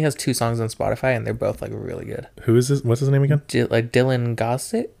song. He only has 2 songs on Spotify, and they're both like really good. who is this? What's his name again? Like Dylan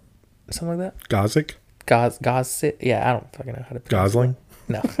Gossett, something like that. Gozik? Gossett. Yeah, I don't fucking know how to pronounce Gosling? it.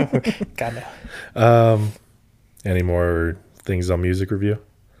 No, God no. Any more things on music review?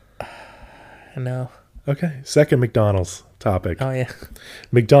 No. Okay. Second McDonald's topic. Oh yeah.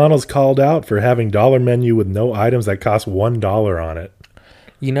 McDonald's called out for having dollar menu with no items that cost $1 on it.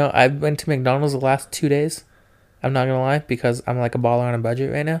 You know, I went to McDonald's the last 2 days. I'm not gonna lie, because I'm like a baller on a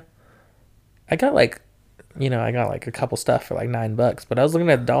budget right now. I got like a couple stuff for like $9, but I was looking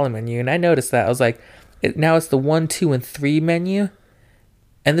at the dollar menu and I noticed that I was like, now it's the 1, 2, and 3 menu,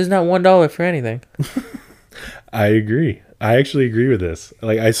 and there's not $1 for anything. I agree. I actually agree with this.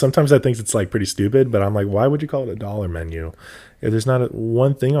 Like, I sometimes think it's like pretty stupid, but I'm like, why would you call it a dollar menu if there's not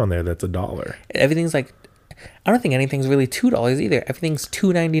one thing on there that's $1? Everything's like, I don't think anything's really $2 either. Everything's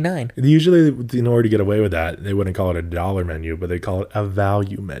 $2.99. Usually, in order to get away with that, they wouldn't call it a dollar menu, but they call it a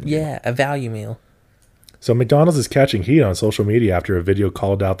value menu. Yeah, a value meal. So McDonald's is catching heat on social media after a video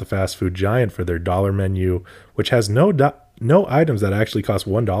called out the fast food giant for their dollar menu, which has no items that actually cost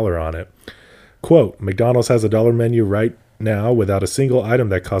 $1 on it. Quote, McDonald's has a dollar menu right now without a single item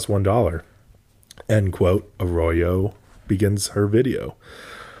that costs $1. End quote. Arroyo begins her video.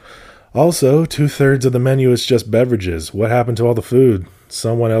 Also, 2/3 of the menu is just beverages. What happened to all the food?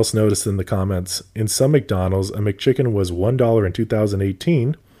 Someone else noticed in the comments. In some McDonald's, a McChicken was $1 in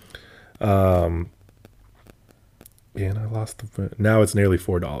 2018. And I lost the... Now it's nearly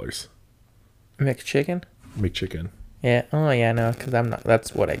 $4. McChicken? McChicken. Yeah. Oh yeah, no, because I'm not.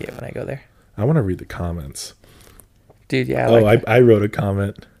 That's what I get when I go there. I want to read the comments. Dude, yeah. I wrote a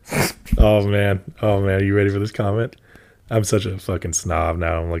comment. Oh man. You ready for this comment? I'm such a fucking snob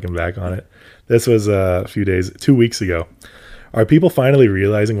now. I'm looking back on it. This was 2 weeks ago. Are people finally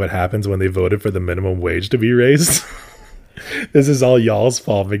realizing what happens when they voted for the minimum wage to be raised? This is all y'all's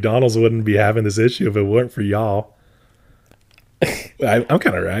fault. McDonald's wouldn't be having this issue if it weren't for y'all. I'm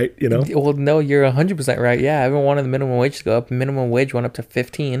kind of right, you know? Well, no, you're 100% right. Yeah, everyone wanted the minimum wage to go up. Minimum wage went up to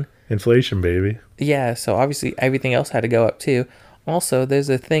 15. Inflation, baby. Yeah, so obviously everything else had to go up too. Also, there's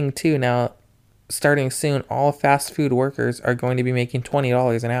a thing too now. Starting soon, all fast food workers are going to be making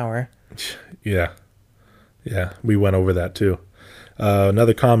 $20 an hour. Yeah, we went over that too.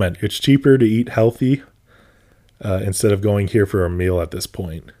 Another comment. It's cheaper to eat healthy instead of going here for a meal at this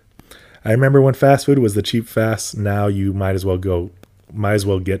point. I remember when fast food was the cheap fast. Now you might as well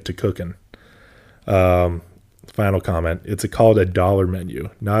get to cooking. Final comment. It's called a dollar menu,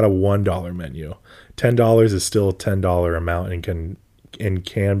 not a $1 menu. $10 is still a $10 amount and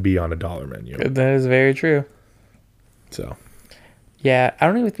can be on a dollar menu. That is very true. So, yeah, I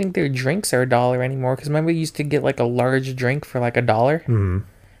don't even think their drinks are $1 anymore. Because remember, you used to get like a large drink for like $1. mm-hmm.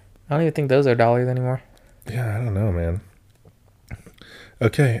 I don't even think those are dollars anymore. Yeah, I don't know, man.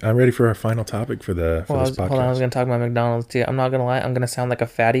 Okay, I'm ready for our final topic for this podcast. Hold on, I was going to talk about McDonald's too. I'm not going to lie, I'm going to sound like a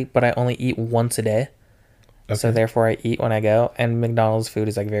fatty, but I only eat once a day. Okay. So therefore I eat when I go, and McDonald's food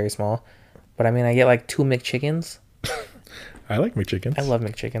is like very small. But I mean, I get like 2 McChickens. I like McChickens. I love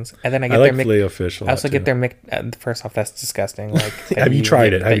McChickens. And then I get their Filet-O-Fish. I also get their first off, that's disgusting. Like, Have you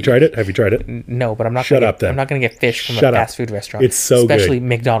tried it? Have you tried it? No, but I'm not. Shut up, then. I'm not going to get fish from a fast food restaurant. It's so especially good.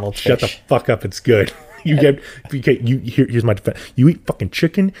 McDonald's Shut fish. the fuck up. It's good. Here's my defense. You eat fucking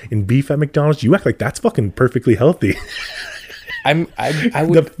chicken and beef at McDonald's. You act like that's fucking perfectly healthy. I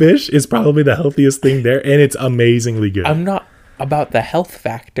would. The fish is probably the healthiest thing there, and it's amazingly good. I'm not about the health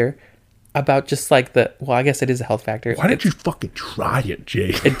factor. About just like I guess it is a health factor. Why don't you fucking try it,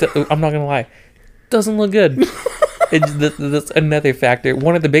 Jay? I'm not gonna lie, doesn't look good. That's another factor.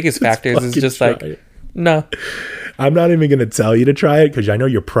 One of the biggest factors is just like, no. I'm not even gonna tell you to try it because I know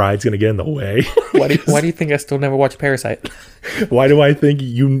your pride's gonna get in the way. Why do you think I still never watch Parasite? Why do I think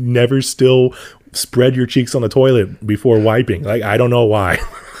you never still spread your cheeks on the toilet before wiping? Like, I don't know why.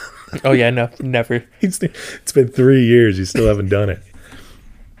 Oh yeah, no, never. It's been 3 years. You still haven't done it.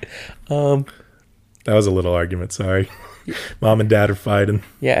 That was a little argument. Sorry. Mom and Dad are fighting.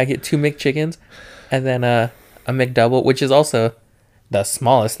 Yeah, I get 2 McChickens, and then a McDouble, which is also the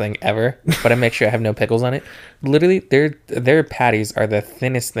smallest thing ever. But I make sure I have no pickles on it. Literally, their patties are the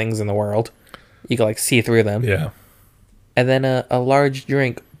thinnest things in the world. You can like see through them. Yeah. And then a large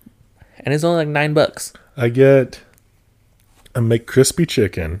drink, and it's only like $9. I get a McCrispy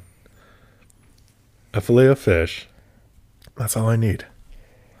chicken, a Filet-O-Fish. That's all I need.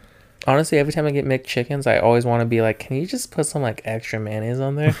 Honestly, every time I get McChickens, I always want to be like, can you just put some like extra mayonnaise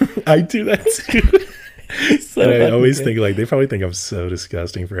on there? I do that too. So And I fucking always good. think like they probably think I'm so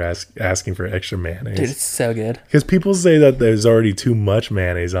disgusting for asking for extra Dude, mayonnaise. it's so good. Because people say that there's already too much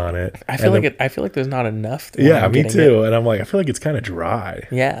mayonnaise on it. I feel And like I feel like there's not enough. when Yeah, I'm me getting too. And I'm like, I feel like it's kind of dry. it.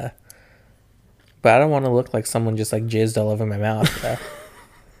 Yeah, but I don't want to look like someone just like jizzed all over my mouth. So.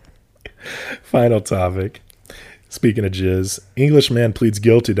 Final topic. Speaking of jizz, English man pleads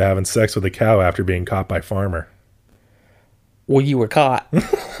guilty to having sex with a cow after being caught by farmer. Well, you were caught,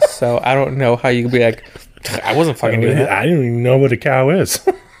 so I don't know how you could be like, I wasn't fucking doing that. I don't even know what a cow is.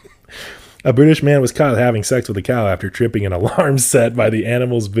 A British man was caught having sex with a cow after tripping an alarm set by the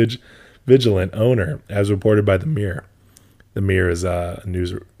animal's vigilant owner, as reported by the Mirror. The Mirror is a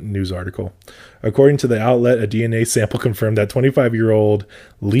news article. According to the outlet, a DNA sample confirmed that 25-year-old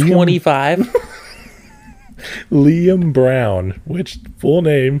Liam 25. Liam Brown, which full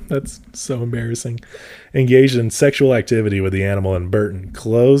name, that's so embarrassing, engaged in sexual activity with the animal in Burton,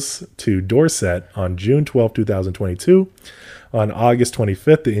 close to Dorset on June 12, 2022. On August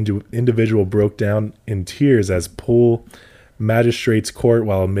 25th, the individual broke down in tears as Poole Magistrates Court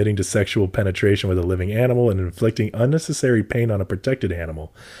while admitting to sexual penetration with a living animal and inflicting unnecessary pain on a protected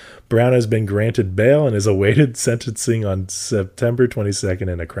animal. Brown has been granted bail and is awaited sentencing on September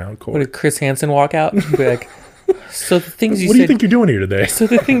 22nd in a Crown What Court. did Chris Hansen walk out and be like, so the things you What said, do you think you're doing here today? so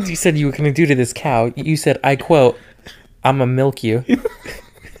the things you said you were going to do to this cow, you said, I quote, I'm going to milk you.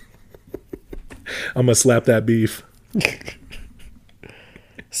 I'm going to slap that beef.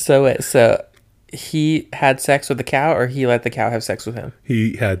 So he had sex with the cow, or he let the cow have sex with him?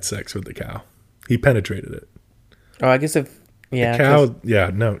 He had sex with the cow. He penetrated it. Oh, I guess yeah. Cow, yeah,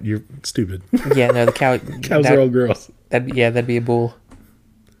 no, you're stupid. Yeah, no, the cow. Cows are all girls. That'd be a bull.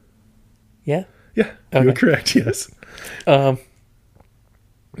 Yeah. Yeah, Okay. you're correct, yes.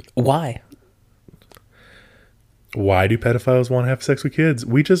 Why? Why do pedophiles want to have sex with kids?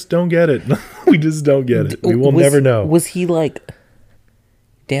 We just don't get it. We just don't get it. We will never know. Was he like,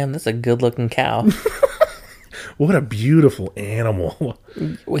 damn, that's a good looking cow? What a beautiful animal.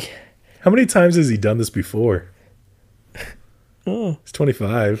 Wait, How many times has he done this before? oh. He's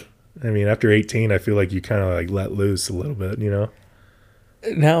 25. I mean, after 18, I feel like you kind of like let loose a little bit, you know?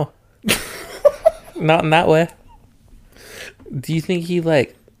 No. Not in that way. Do you think he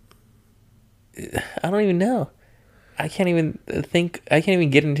like, I don't even know. I can't even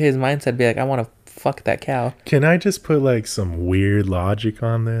get into his mindset, be like, I want to fuck that cow. Can I just put like some weird logic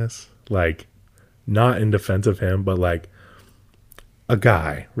on this? Like, not in defense of him, but like a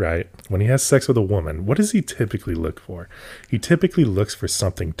guy, right? When he has sex with a woman, what does he typically look for? He typically looks for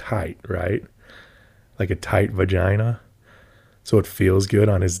something tight, right? Like a tight vagina, so it feels good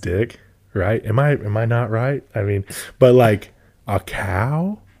on his dick, right? Am I not right? I mean, but like a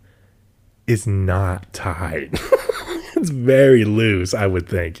cow is not tight. It's very loose, I would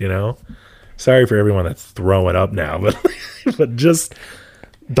think, you know? Sorry for everyone that's throwing up now, but just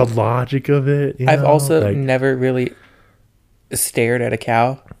the logic of it. You I've know? also like, never really stared at a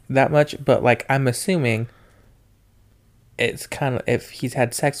cow that much, but like I'm assuming it's kind of, if he's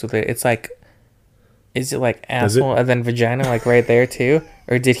had sex with it, it's like, is it like asshole and then vagina like right there too,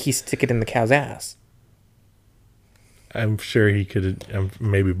 or did he stick it in the cow's ass? I'm sure he could,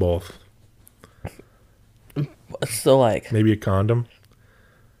 maybe both. So like, Maybe a condom.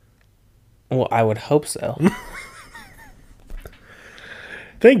 well, I would hope so.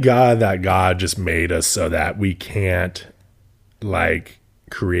 Thank God that God just made us so that we can't like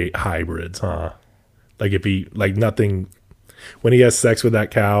create hybrids, huh? Like if he, like nothing, when he has sex with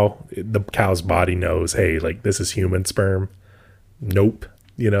that cow, the cow's body knows, hey, like this is human sperm. Nope.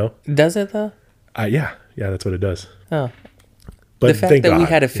 You know? Does it though? Yeah, that's what it does. Oh, But the fact thank that we God,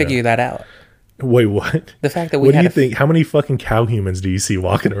 had to you know? figure that out. Wait, what? The fact that we What do had you to think? How many fucking cow humans do you see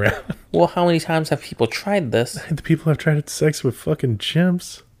walking around? Well, how many times have people tried this? The people have tried to have sex with fucking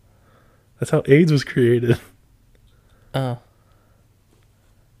chimps. That's how AIDS was created. Oh.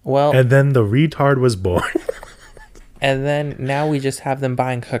 Well, And then the retard was born. and then now we just have them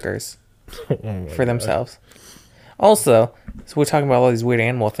buying hookers Oh for themselves. Also, so we're talking about all these weird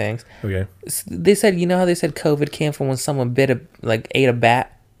animal things. Okay. They said, you know how they said COVID came from when someone ate a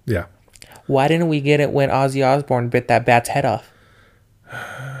bat? Yeah. Why didn't we get it when Ozzy Osbourne bit that bat's head off?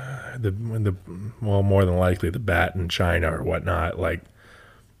 Well, more than likely the bat in China or whatnot, like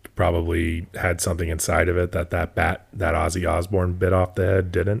probably had something inside of it that Ozzy Osbourne bit off the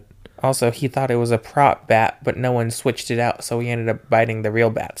head didn't. Also, he thought it was a prop bat, but no one switched it out, so he ended up biting the real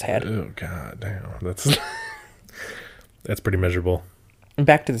bat's head. Oh god damn, that's that's pretty miserable.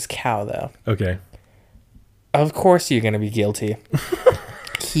 Back to this cow, though. Okay. Of course you're going to be guilty.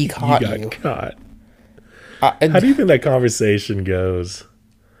 he caught you. got caught. And How do you think that conversation goes?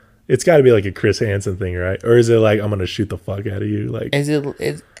 It's got to be like a Chris Hansen thing, right? Or is it like, I'm going to shoot the fuck out of you? Like, is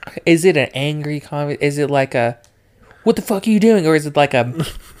it an angry comment? Is it like a, what the fuck are you doing? Or is it like a,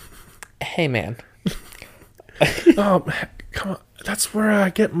 hey man. oh, come on. That's where I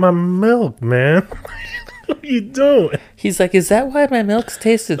get my milk, man. What are you doing? He's like, is that why my milk's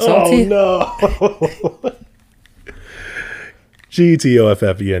tasted salty? Oh, no.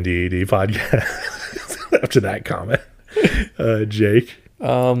 GTOFFENDED podcast. After that comment. Jake.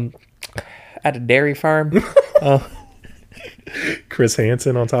 At a dairy farm. Chris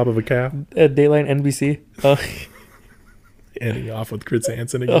Hansen on top of a calf. At Dayline NBC. Ending off with Chris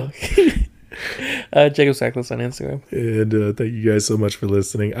Hansen again. Jacob Sackles on Instagram. And thank you guys so much for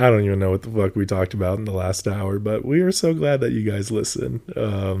listening. I don't even know what the fuck we talked about in the last hour, but we are so glad that you guys listen.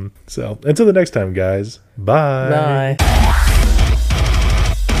 So until the next time, guys. Bye. Bye.